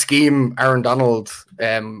out scheme Aaron Donald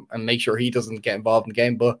and make sure he doesn't get involved in the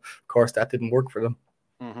game. But of course, that didn't work for them.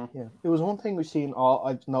 Mm-hmm. Yeah, it was one thing we've seen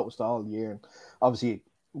I've noticed all year, and obviously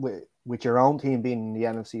with your own team being in the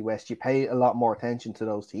NFC West, you pay a lot more attention to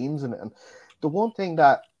those teams, and the one thing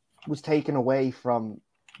that was taken away from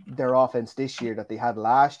their offense this year that they had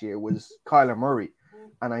last year was Kyler Murray,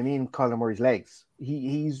 and I mean Kyler Murray's legs.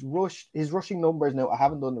 His rushing numbers now. I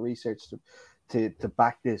haven't done the research to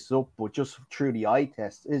back this up, but just through the eye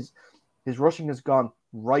test, his rushing has gone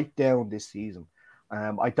right down this season.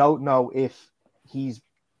 I don't know if he's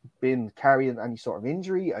been carrying any sort of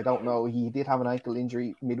injury. I don't know. He did have an ankle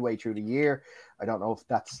injury midway through the year. I don't know if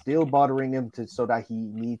that's still bothering him so that he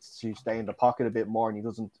needs to stay in the pocket a bit more and he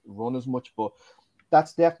doesn't run as much. But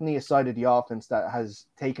that's definitely a side of the offense that has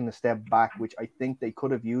taken a step back, which I think they could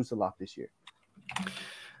have used a lot this year.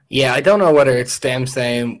 Yeah, I don't know whether it's them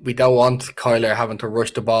saying we don't want Kyler having to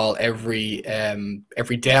rush the ball every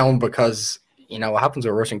down, because you know what happens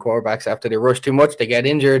with rushing quarterbacks. After they rush too much, they get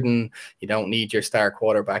injured, and you don't need your star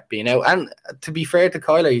quarterback being out. And to be fair to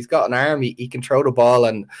Kyler, he's got an arm. He can throw the ball,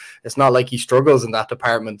 and it's not like he struggles in that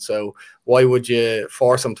department. So why would you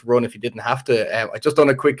force him to run if you didn't have to? I just done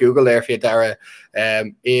a quick Google there for you, Dara.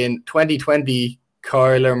 In 2020,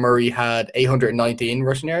 Kyler Murray had 819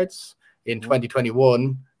 rushing yards. In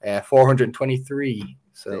 2021, 423.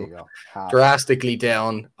 So drastically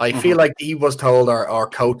down. I feel like he was told or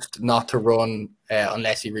coached not to run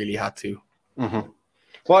unless he really had to.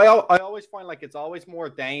 Well, I always find like it's always more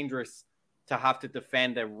dangerous to have to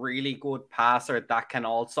defend a really good passer that can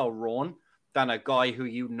also run than a guy who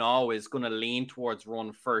you know is going to lean towards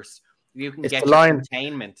run first. You can get your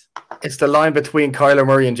containment. It's the line between Kyler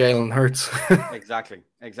Murray and Jalen Hurts. Exactly.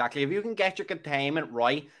 If you can get your containment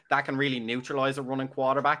right, that can really neutralize a running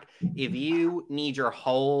quarterback. If you need your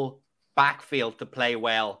whole backfield to play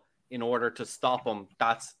well in order to stop him,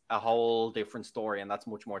 that's a whole different story, and that's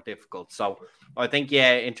much more difficult. So I think,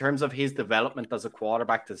 yeah, in terms of his development as a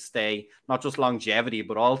quarterback to stay, not just longevity,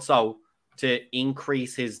 but also to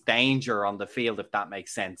increase his danger on the field, if that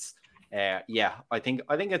makes sense. I think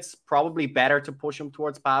it's probably better to push him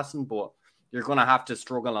towards passing, but you're going to have to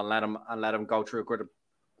struggle and let him go through a bit of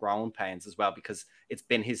growing pains as well, because it's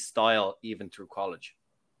been his style even through college.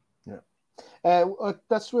 Yeah,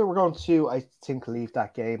 that's where we're going to, I think, leave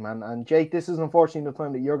that game. And Jake, this is unfortunately the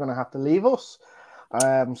time that you're going to have to leave us.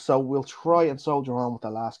 So we'll try and soldier on with the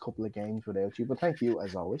last couple of games without you. But thank you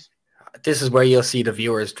as always. This is where you'll see the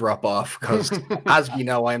viewers drop off, because as we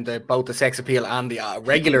know, I'm both the sex appeal and the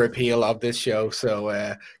regular appeal of this show.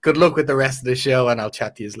 So good luck with the rest of the show, and I'll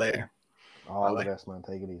chat to you later. All the best, man.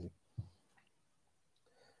 Take it easy.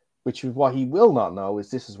 Which is what he will not know is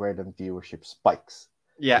this is where the viewership spikes.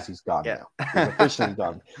 Yeah, he's gone now. He's officially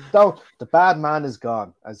gone. So the bad man is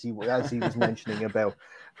gone, as he was mentioning about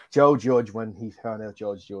Joe Judge when he found out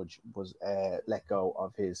Judge was let go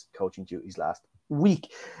of his coaching duties last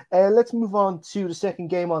week. Let's move on to the second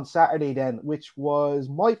game on Saturday then, which was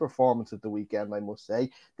my performance of the weekend, I must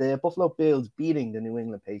say. The Buffalo Bills beating the New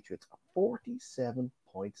England Patriots 47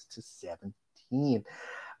 points to 17.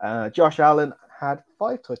 Josh Allen had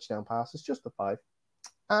 5 touchdown passes, just the 5.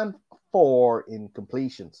 and 4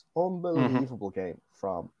 incompletions. Unbelievable game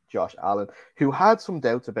from Josh Allen, who had some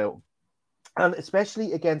doubts about him. And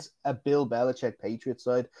especially against a Bill Belichick Patriots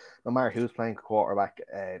side, no matter who's playing quarterback,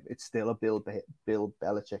 it's still a Bill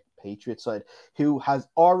Belichick Patriots side who has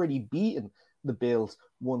already beaten the Bills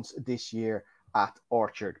once this year at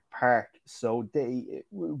Orchard Park. So it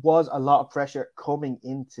was a lot of pressure coming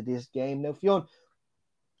into this game. Now, Fionn,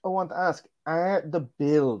 I want to ask, are the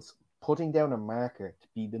Bills putting down a marker to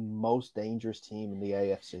be the most dangerous team in the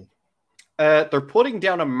AFC? They're putting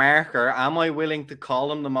down a marker. Am I willing to call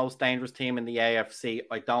them the most dangerous team in the AFC?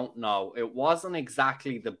 I don't know. It wasn't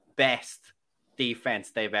exactly the best defense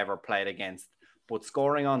they've ever played against, but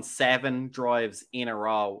scoring on 7 drives in a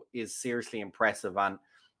row is seriously impressive, and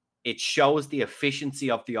it shows the efficiency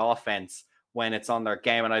of the offense when it's on their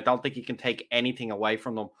game, and I don't think you can take anything away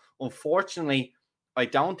from them. Unfortunately, I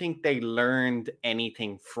don't think they learned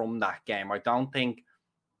anything from that game. I don't think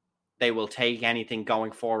they will take anything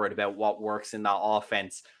going forward about what works in that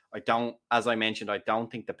offense. As I mentioned, I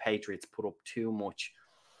don't think the Patriots put up too much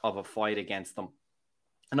of a fight against them.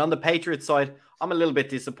 And on the Patriots side, I'm a little bit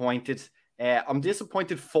disappointed. I'm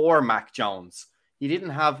disappointed for Mac Jones. He didn't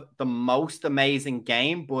have the most amazing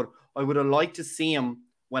game, but I would have liked to see him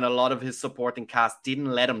when a lot of his supporting cast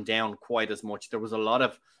didn't let him down quite as much. There was a lot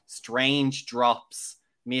of strange drops,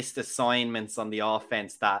 missed assignments on the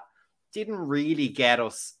offense that didn't really get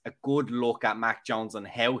us a good look at Mac Jones and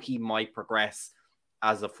how he might progress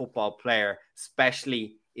as a football player,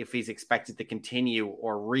 especially if he's expected to continue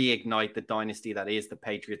or reignite the dynasty that is the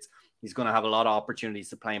Patriots. He's going to have a lot of opportunities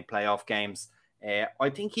to play in playoff games. I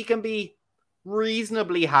think he can be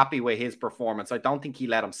reasonably happy with his performance. I don't think he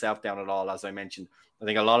let himself down at all, as I mentioned. I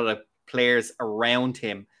think a lot of the players around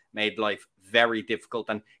him made life very difficult,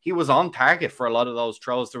 and he was on target for a lot of those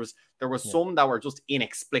throws. There was some that were just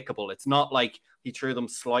inexplicable. It's not like he threw them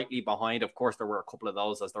slightly behind. Of course, there were a couple of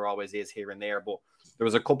those, as there always is here and there, but there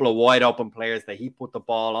was a couple of wide open players that he put the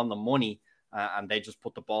ball on the money, and they just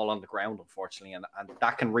put the ball on the ground, unfortunately, and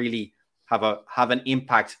that can really have an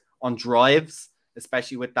impact on drives,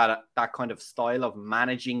 especially with that kind of style of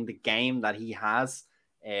managing the game that he has.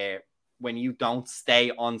 When you don't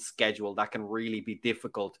stay on schedule, that can really be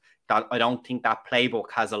difficult. That I don't think that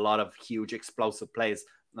playbook has a lot of huge explosive plays.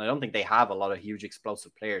 And I don't think they have a lot of huge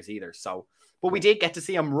explosive players either. So, but we did get to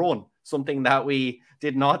see him run, something that we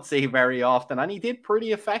did not see very often. And he did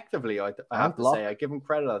pretty effectively, I have to say. I give him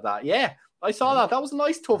credit for that. Yeah, I saw that. That was a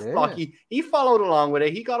nice, tough block. He followed along with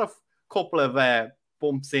it. He got a couple of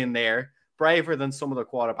bumps in there. Braver than some of the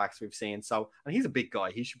quarterbacks we've seen. So, and he's a big guy.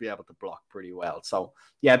 He should be able to block pretty well. So,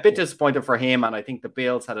 yeah, a bit disappointed for him. And I think the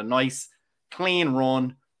Bills had a nice, clean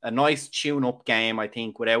run, a nice tune-up game, I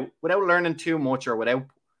think, without learning too much or without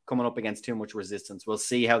coming up against too much resistance. We'll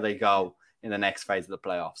see how they go in the next phase of the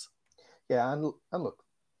playoffs. Yeah, and look,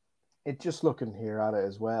 just looking here at it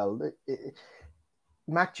as well,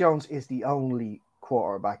 Mac Jones is the only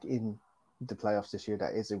quarterback in the playoffs this year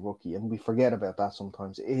that is a rookie, and we forget about that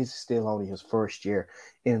sometimes. It is still only his first year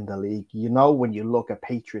in the league. You know, when you look at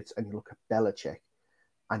Patriots and you look at Belichick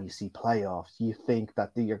and you see playoffs, you think that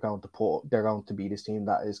they're going to be this team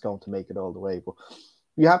that is going to make it all the way. But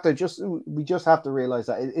we just have to realize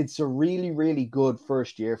that it's a really, really good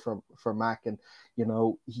first year for Mac, and you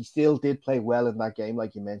know, he still did play well in that game,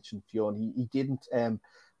 like you mentioned, Fionn. He didn't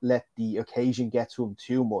let the occasion get to him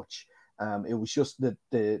too much. It was just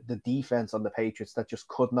the defense on the Patriots that just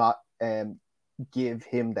could not give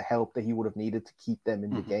him the help that he would have needed to keep them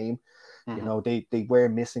in the game. You know, they were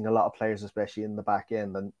missing a lot of players, especially in the back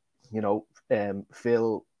end. And, you know,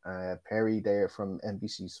 Phil Perry there from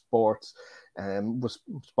NBC Sports was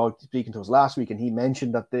speaking to us last week, and he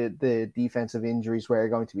mentioned that the defensive injuries were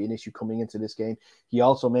going to be an issue coming into this game. He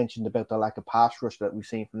also mentioned about the lack of pass rush that we've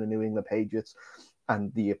seen from the New England Patriots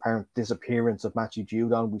and the apparent disappearance of Matthew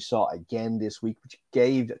Judon we saw again this week, which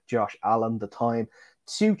gave Josh Allen the time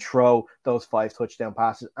to throw those 5 touchdown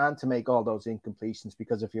passes and to make all those incompletions,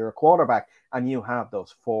 because if you're a quarterback and you have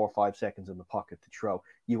those 4 or 5 seconds in the pocket to throw,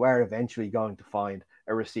 you are eventually going to find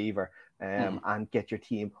a receiver and get your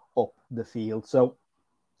team up the field. So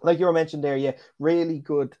like you were mentioned there, yeah, really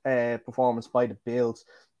good performance by the Bills.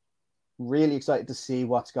 Really excited to see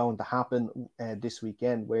what's going to happen this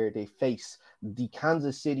weekend, where they face the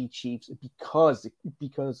Kansas City Chiefs, because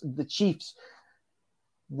the Chiefs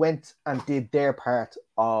went and did their part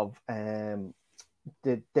of the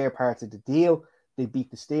deal. They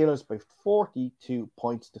beat the Steelers by 42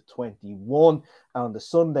 points to 21 on the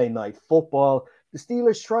Sunday Night Football. The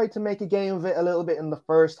Steelers tried to make a game of it a little bit in the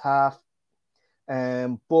first half,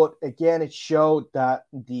 but again, it showed that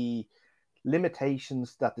the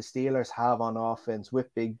limitations that the Steelers have on offense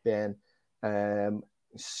with Big Ben, and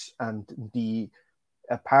the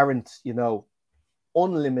apparent,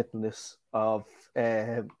 unlimitedness of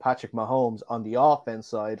Patrick Mahomes on the offense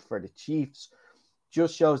side for the Chiefs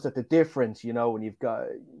just shows that the difference, when you've got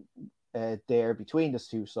there between the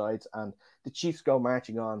two sides, and the Chiefs go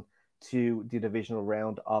marching on to the divisional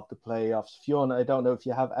round of the playoffs. Fiona, I don't know if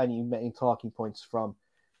you have any main talking points from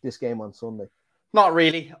this game on Sunday. Not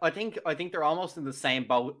really. I think they're almost in the same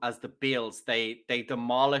boat as the Bills. They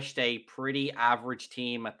demolished a pretty average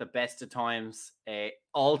team at the best of times.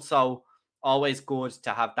 Also, always good to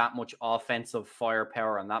have that much offensive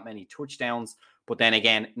firepower and that many touchdowns. But then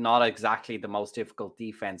again, not exactly the most difficult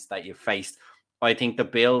defense that you've faced. I think the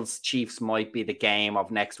Bills Chiefs might be the game of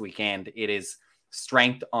next weekend. It is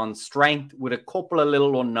strength on strength with a couple of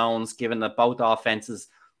little unknowns, given that both offenses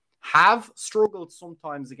have struggled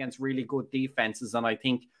sometimes against really good defenses. And I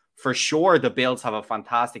think for sure the Bills have a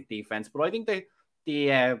fantastic defense, but I think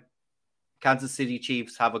the Kansas City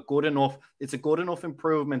Chiefs have a good enough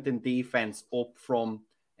improvement in defense up from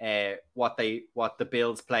what the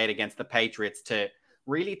Bills played against the Patriots to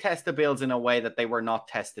really test the Bills in a way that they were not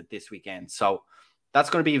tested this weekend. So that's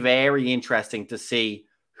going to be very interesting to see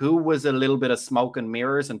who was a little bit of smoke and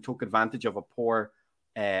mirrors and took advantage of a poor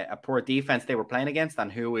defense they were playing against,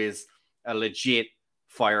 and who is a legit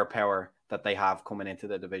firepower that they have coming into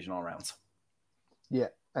the divisional rounds. Yeah,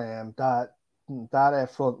 that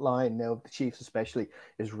front line now, the Chiefs especially,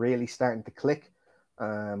 is really starting to click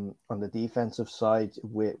on the defensive side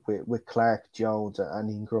with Clark, Jones, and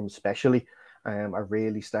Ingram especially, are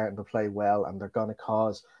really starting to play well, and they're going to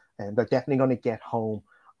cause, and they're definitely going to get home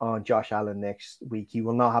on Josh Allen next week. He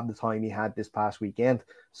will not have the time he had this past weekend,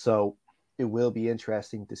 so it will be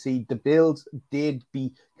interesting to see. The Bills did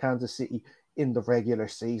beat Kansas City in the regular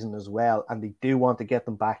season as well, and they do want to get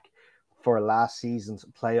them back for last season's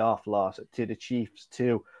playoff loss to the Chiefs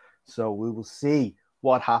too. So we will see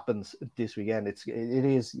what happens this weekend. It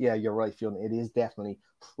is, yeah, you're right, Fiona. It is definitely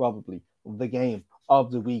probably the game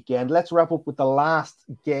of the weekend. Let's wrap up with the last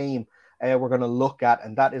game we're going to look at,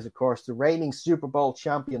 and that is, of course, the reigning Super Bowl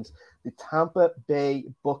champions, the Tampa Bay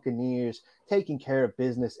Buccaneers, taking care of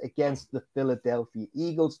business against the Philadelphia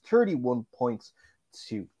Eagles, 31 points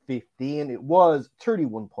to 15. It was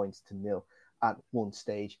 31 points to 0 at one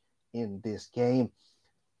stage in this game.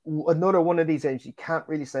 Another one of these games, you can't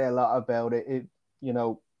really say a lot about it.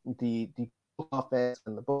 The offense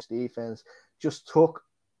and the Bucs defense just took,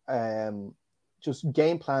 just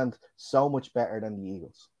game planned so much better than the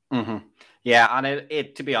Eagles. Mm-hmm. Yeah, and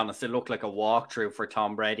it to be honest, it looked like a walkthrough for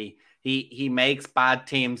Tom Brady. He makes bad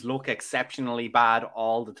teams look exceptionally bad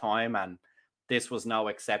all the time, and this was no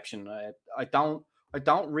exception. I don't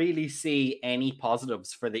really see any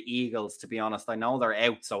positives for the Eagles, to be honest. I know they're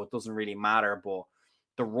out, so it doesn't really matter, but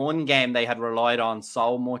the run game they had relied on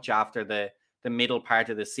so much after the middle part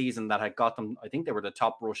of the season that had got them, I think they were the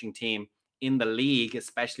top rushing team in the league,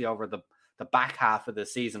 especially over the back half of the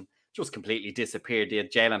season, just completely disappeared. They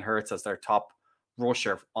had Jalen Hurts as their top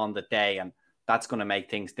rusher on the day, and that's going to make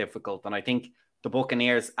things difficult. And I think the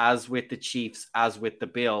Buccaneers, as with the Chiefs, as with the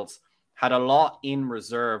Bills, had a lot in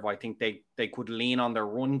reserve. I think they could lean on their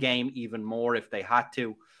run game even more if they had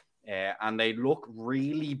to. And they look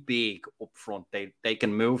really big up front. They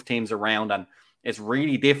can move teams around, and it's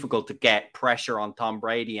really difficult to get pressure on Tom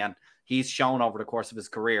Brady. And he's shown over the course of his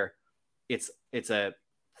career, it's a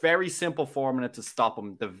very simple formula to stop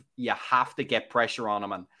him. You have to get pressure on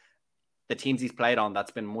him, and the teams he's played on,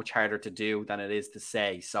 that's been much harder to do than it is to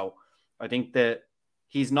say. So I think that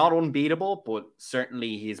he's not unbeatable, but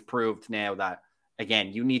certainly he's proved now that,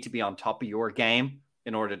 again, you need to be on top of your game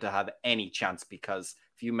in order to have any chance, because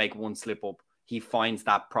if you make one slip up, he finds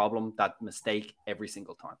that problem, that mistake every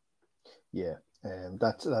single time. Yeah,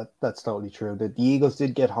 that's totally true. The Eagles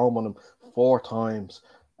did get home on him 4 times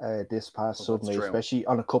this past Sunday, especially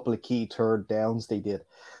on a couple of key third downs they did.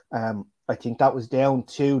 I think that was down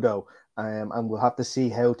 2 though, and we'll have to see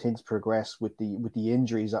how things progress with the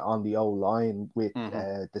injuries on the O-line with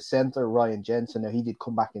the center Ryan Jensen. Now, he did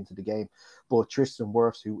come back into the game, but Tristan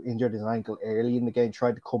Wirfs, who injured his ankle early in the game,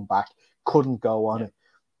 tried to come back, couldn't go on it.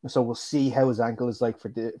 So we'll see how his ankle is like for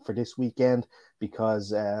this weekend,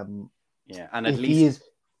 because and at least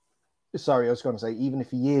I was going to say, even if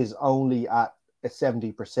he is only at a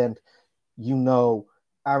 70%,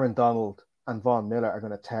 Aaron Donald and Von Miller are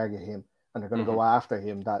going to target him, and they're going to go after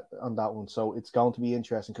him on that one. So it's going to be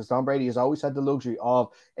interesting, because Tom Brady has always had the luxury of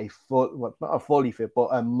not a fully fit, but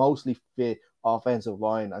a mostly fit offensive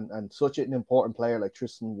line, and such an important player like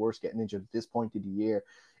Tristan Wirfs getting injured at this point of the year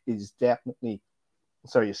is definitely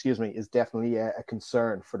a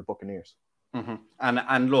concern for the Buccaneers. Mm-hmm.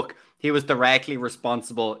 And look, he was directly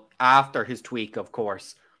responsible after his tweak, of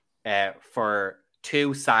course, for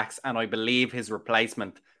 2 sacks, and I believe his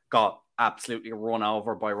replacement got absolutely run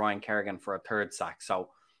over by Ryan Kerrigan for a 3rd sack. So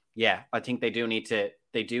yeah, I think they do need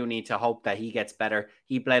to hope that he gets better.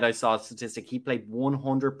 I saw a statistic, he played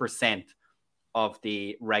 100% of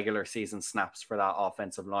the regular season snaps for that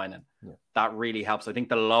offensive line, and that really helps. I think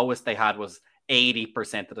the lowest they had was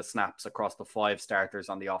 80% of the snaps across the 5 starters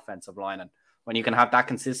on the offensive line. And when you can have that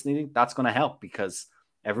consistency, that's going to help because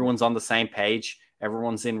everyone's on the same page,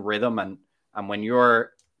 everyone's in rhythm, and when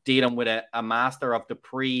you're dealing with a master of the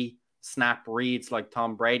pre-snap reads like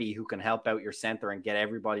Tom Brady, who can help out your center and get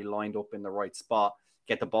everybody lined up in the right spot,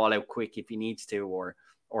 get the ball out quick if he needs to,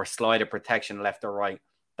 or slide a protection left or right,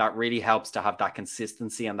 that really helps to have that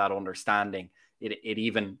consistency and that understanding. It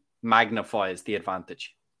even magnifies the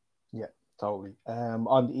advantage. Yeah, totally.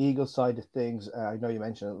 On the Eagles side of things, I know you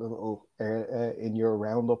mentioned a little in your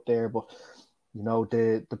roundup there, but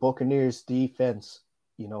the Buccaneers defense,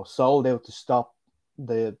 sold out to stop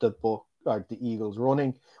the Eagles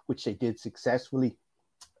running, which they did successfully.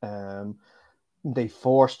 They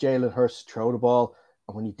forced Jalen Hurts to throw the ball,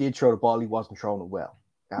 and when he did throw the ball, he wasn't throwing it well.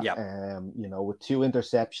 With 2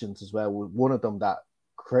 interceptions as well, with one of them that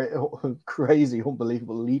crazy,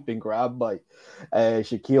 unbelievable leaping grab by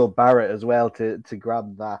Shaquille Barrett as well to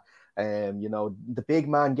grab that. The big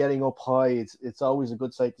man getting up high, it's always a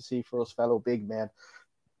good sight to see for us fellow big men.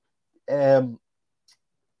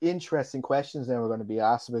 Interesting questions now we're going to be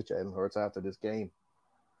asked about Jalen Hurts after this game.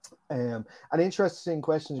 And interesting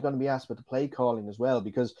questions are going to be asked about the play calling as well,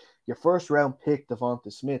 because your first round pick,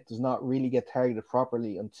 Devonta Smith, does not really get targeted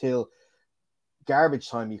properly until garbage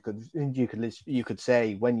time. You could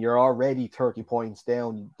say when you're already 30 points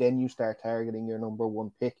down, then you start targeting your number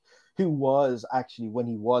 1 pick, who was actually, when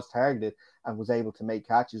he was targeted and was able to make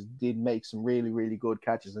catches, did make some really, really good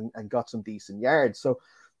catches and got some decent yards. So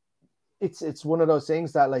it's one of those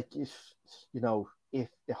things that, like, if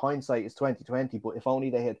the hindsight is 2020, but if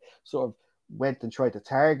only they had sort of went and tried to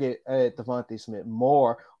target Devonta Smith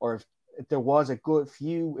more, or if there was a good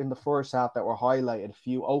few in the first half that were highlighted, a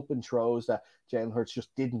few open throws that Jalen Hurts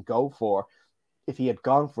just didn't go for, if he had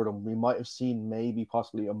gone for them, we might have seen maybe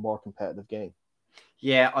possibly a more competitive game.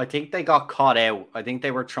 Yeah, I think they got caught out. I think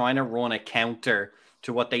they were trying to run a counter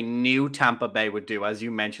to what they knew Tampa Bay would do, as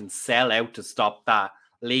you mentioned, sell out to stop that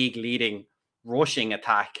league-leading rushing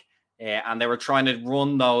attack. And they were trying to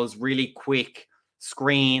run those really quick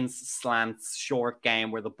screens, slants, short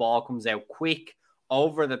game where the ball comes out quick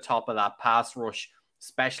over the top of that pass rush,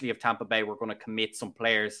 especially if Tampa Bay were going to commit some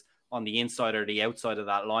players on the inside or the outside of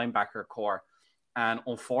that linebacker core. And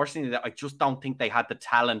unfortunately, I just don't think they had the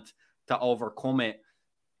talent to overcome it.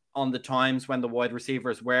 On the times when the wide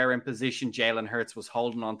receivers were in position, Jalen Hurts was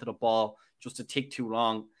holding onto the ball just a tick too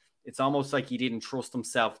long. It's almost like he didn't trust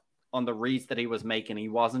himself on the reads that he was making. He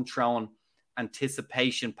wasn't throwing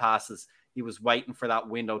anticipation passes. He was waiting for that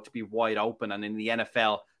window to be wide open. And in the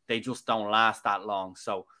NFL, they just don't last that long.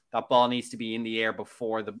 So that ball needs to be in the air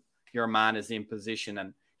before your man is in position.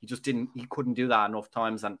 And he couldn't do that enough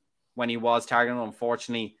times. And when he was targeting,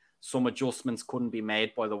 unfortunately, some adjustments couldn't be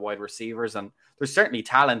made by the wide receivers. And there's certainly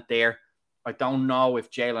talent there. I don't know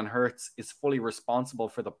if Jalen Hurts is fully responsible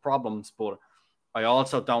for the problems, but I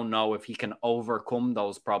also don't know if he can overcome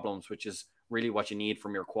those problems, which is really what you need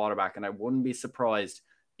from your quarterback. And I wouldn't be surprised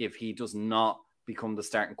if he does not become the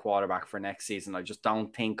starting quarterback for next season. I just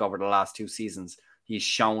don't think over the last 2 seasons he's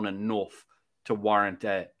shown enough to warrant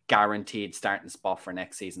a guaranteed starting spot for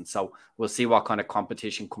next season. So we'll see what kind of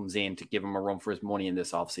competition comes in to give him a run for his money in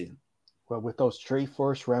this offseason. Well, with those 3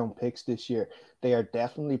 first-round picks this year, they are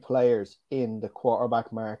definitely players in the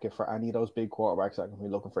quarterback market for any of those big quarterbacks that can be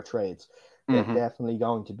looking for trades. They're definitely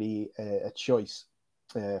going to be a choice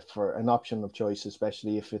for an option of choice,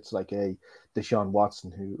 especially if it's like a Deshaun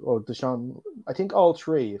Watson I think all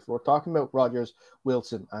 3, if we're talking about Rodgers,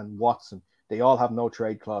 Wilson, and Watson, they all have no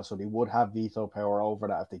trade clause, so they would have veto power over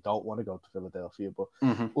that if they don't want to go to Philadelphia. But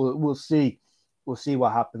we'll see. We'll see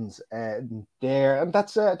what happens there. And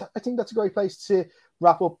I think that's a great place to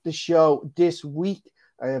wrap up the show this week.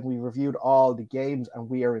 We reviewed all the games, and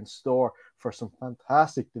we are in store for some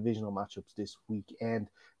fantastic divisional matchups this weekend.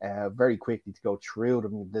 Very quickly to go through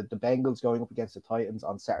them. The Bengals going up against the Titans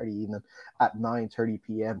on Saturday evening at 9:30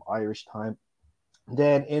 p.m. Irish time.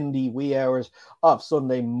 Then in the wee hours of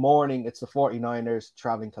Sunday morning, it's the 49ers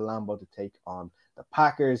traveling to Lambeau to take on the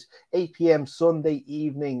Packers. 8 p.m. Sunday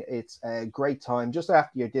evening, it's a great time. Just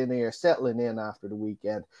after your dinner, you're settling in after the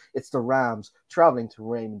weekend. It's the Rams traveling to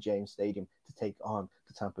Raymond James Stadium to take on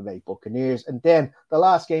the Tampa Bay Buccaneers. And then the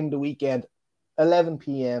last game of the weekend, 11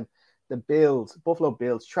 p.m., the Buffalo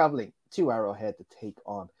Bills, traveling to Arrowhead to take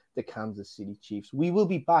on the Kansas City Chiefs. We will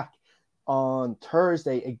be back on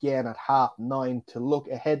Thursday again at 9:30 to look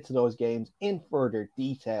ahead to those games in further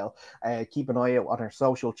detail. Keep an eye out on our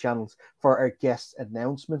social channels for our guest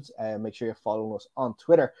announcements. Make sure you're following us on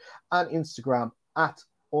Twitter and Instagram at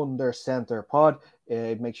Under Center Pod.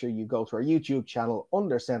 Make sure you go to our YouTube channel,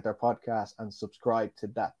 Under Center Podcast, and subscribe to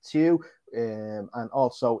that too. And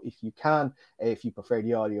also, if you can, if you prefer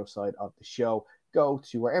the audio side of the show, go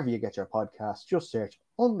to wherever you get your podcasts. Just search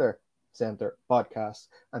Under Center Podcast,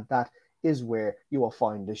 and that is where you will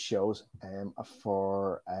find the shows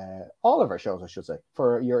for all of our shows, I should say,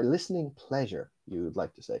 for your listening pleasure, you would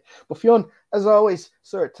like to say. But Fionn, as always,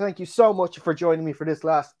 sir, thank you so much for joining me for this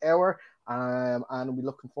last hour. And we're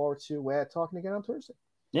looking forward to talking again on Thursday.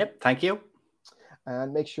 Yep, thank you.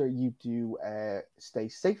 And make sure you do stay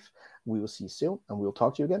safe. We will see you soon, and we'll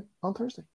talk to you again on Thursday.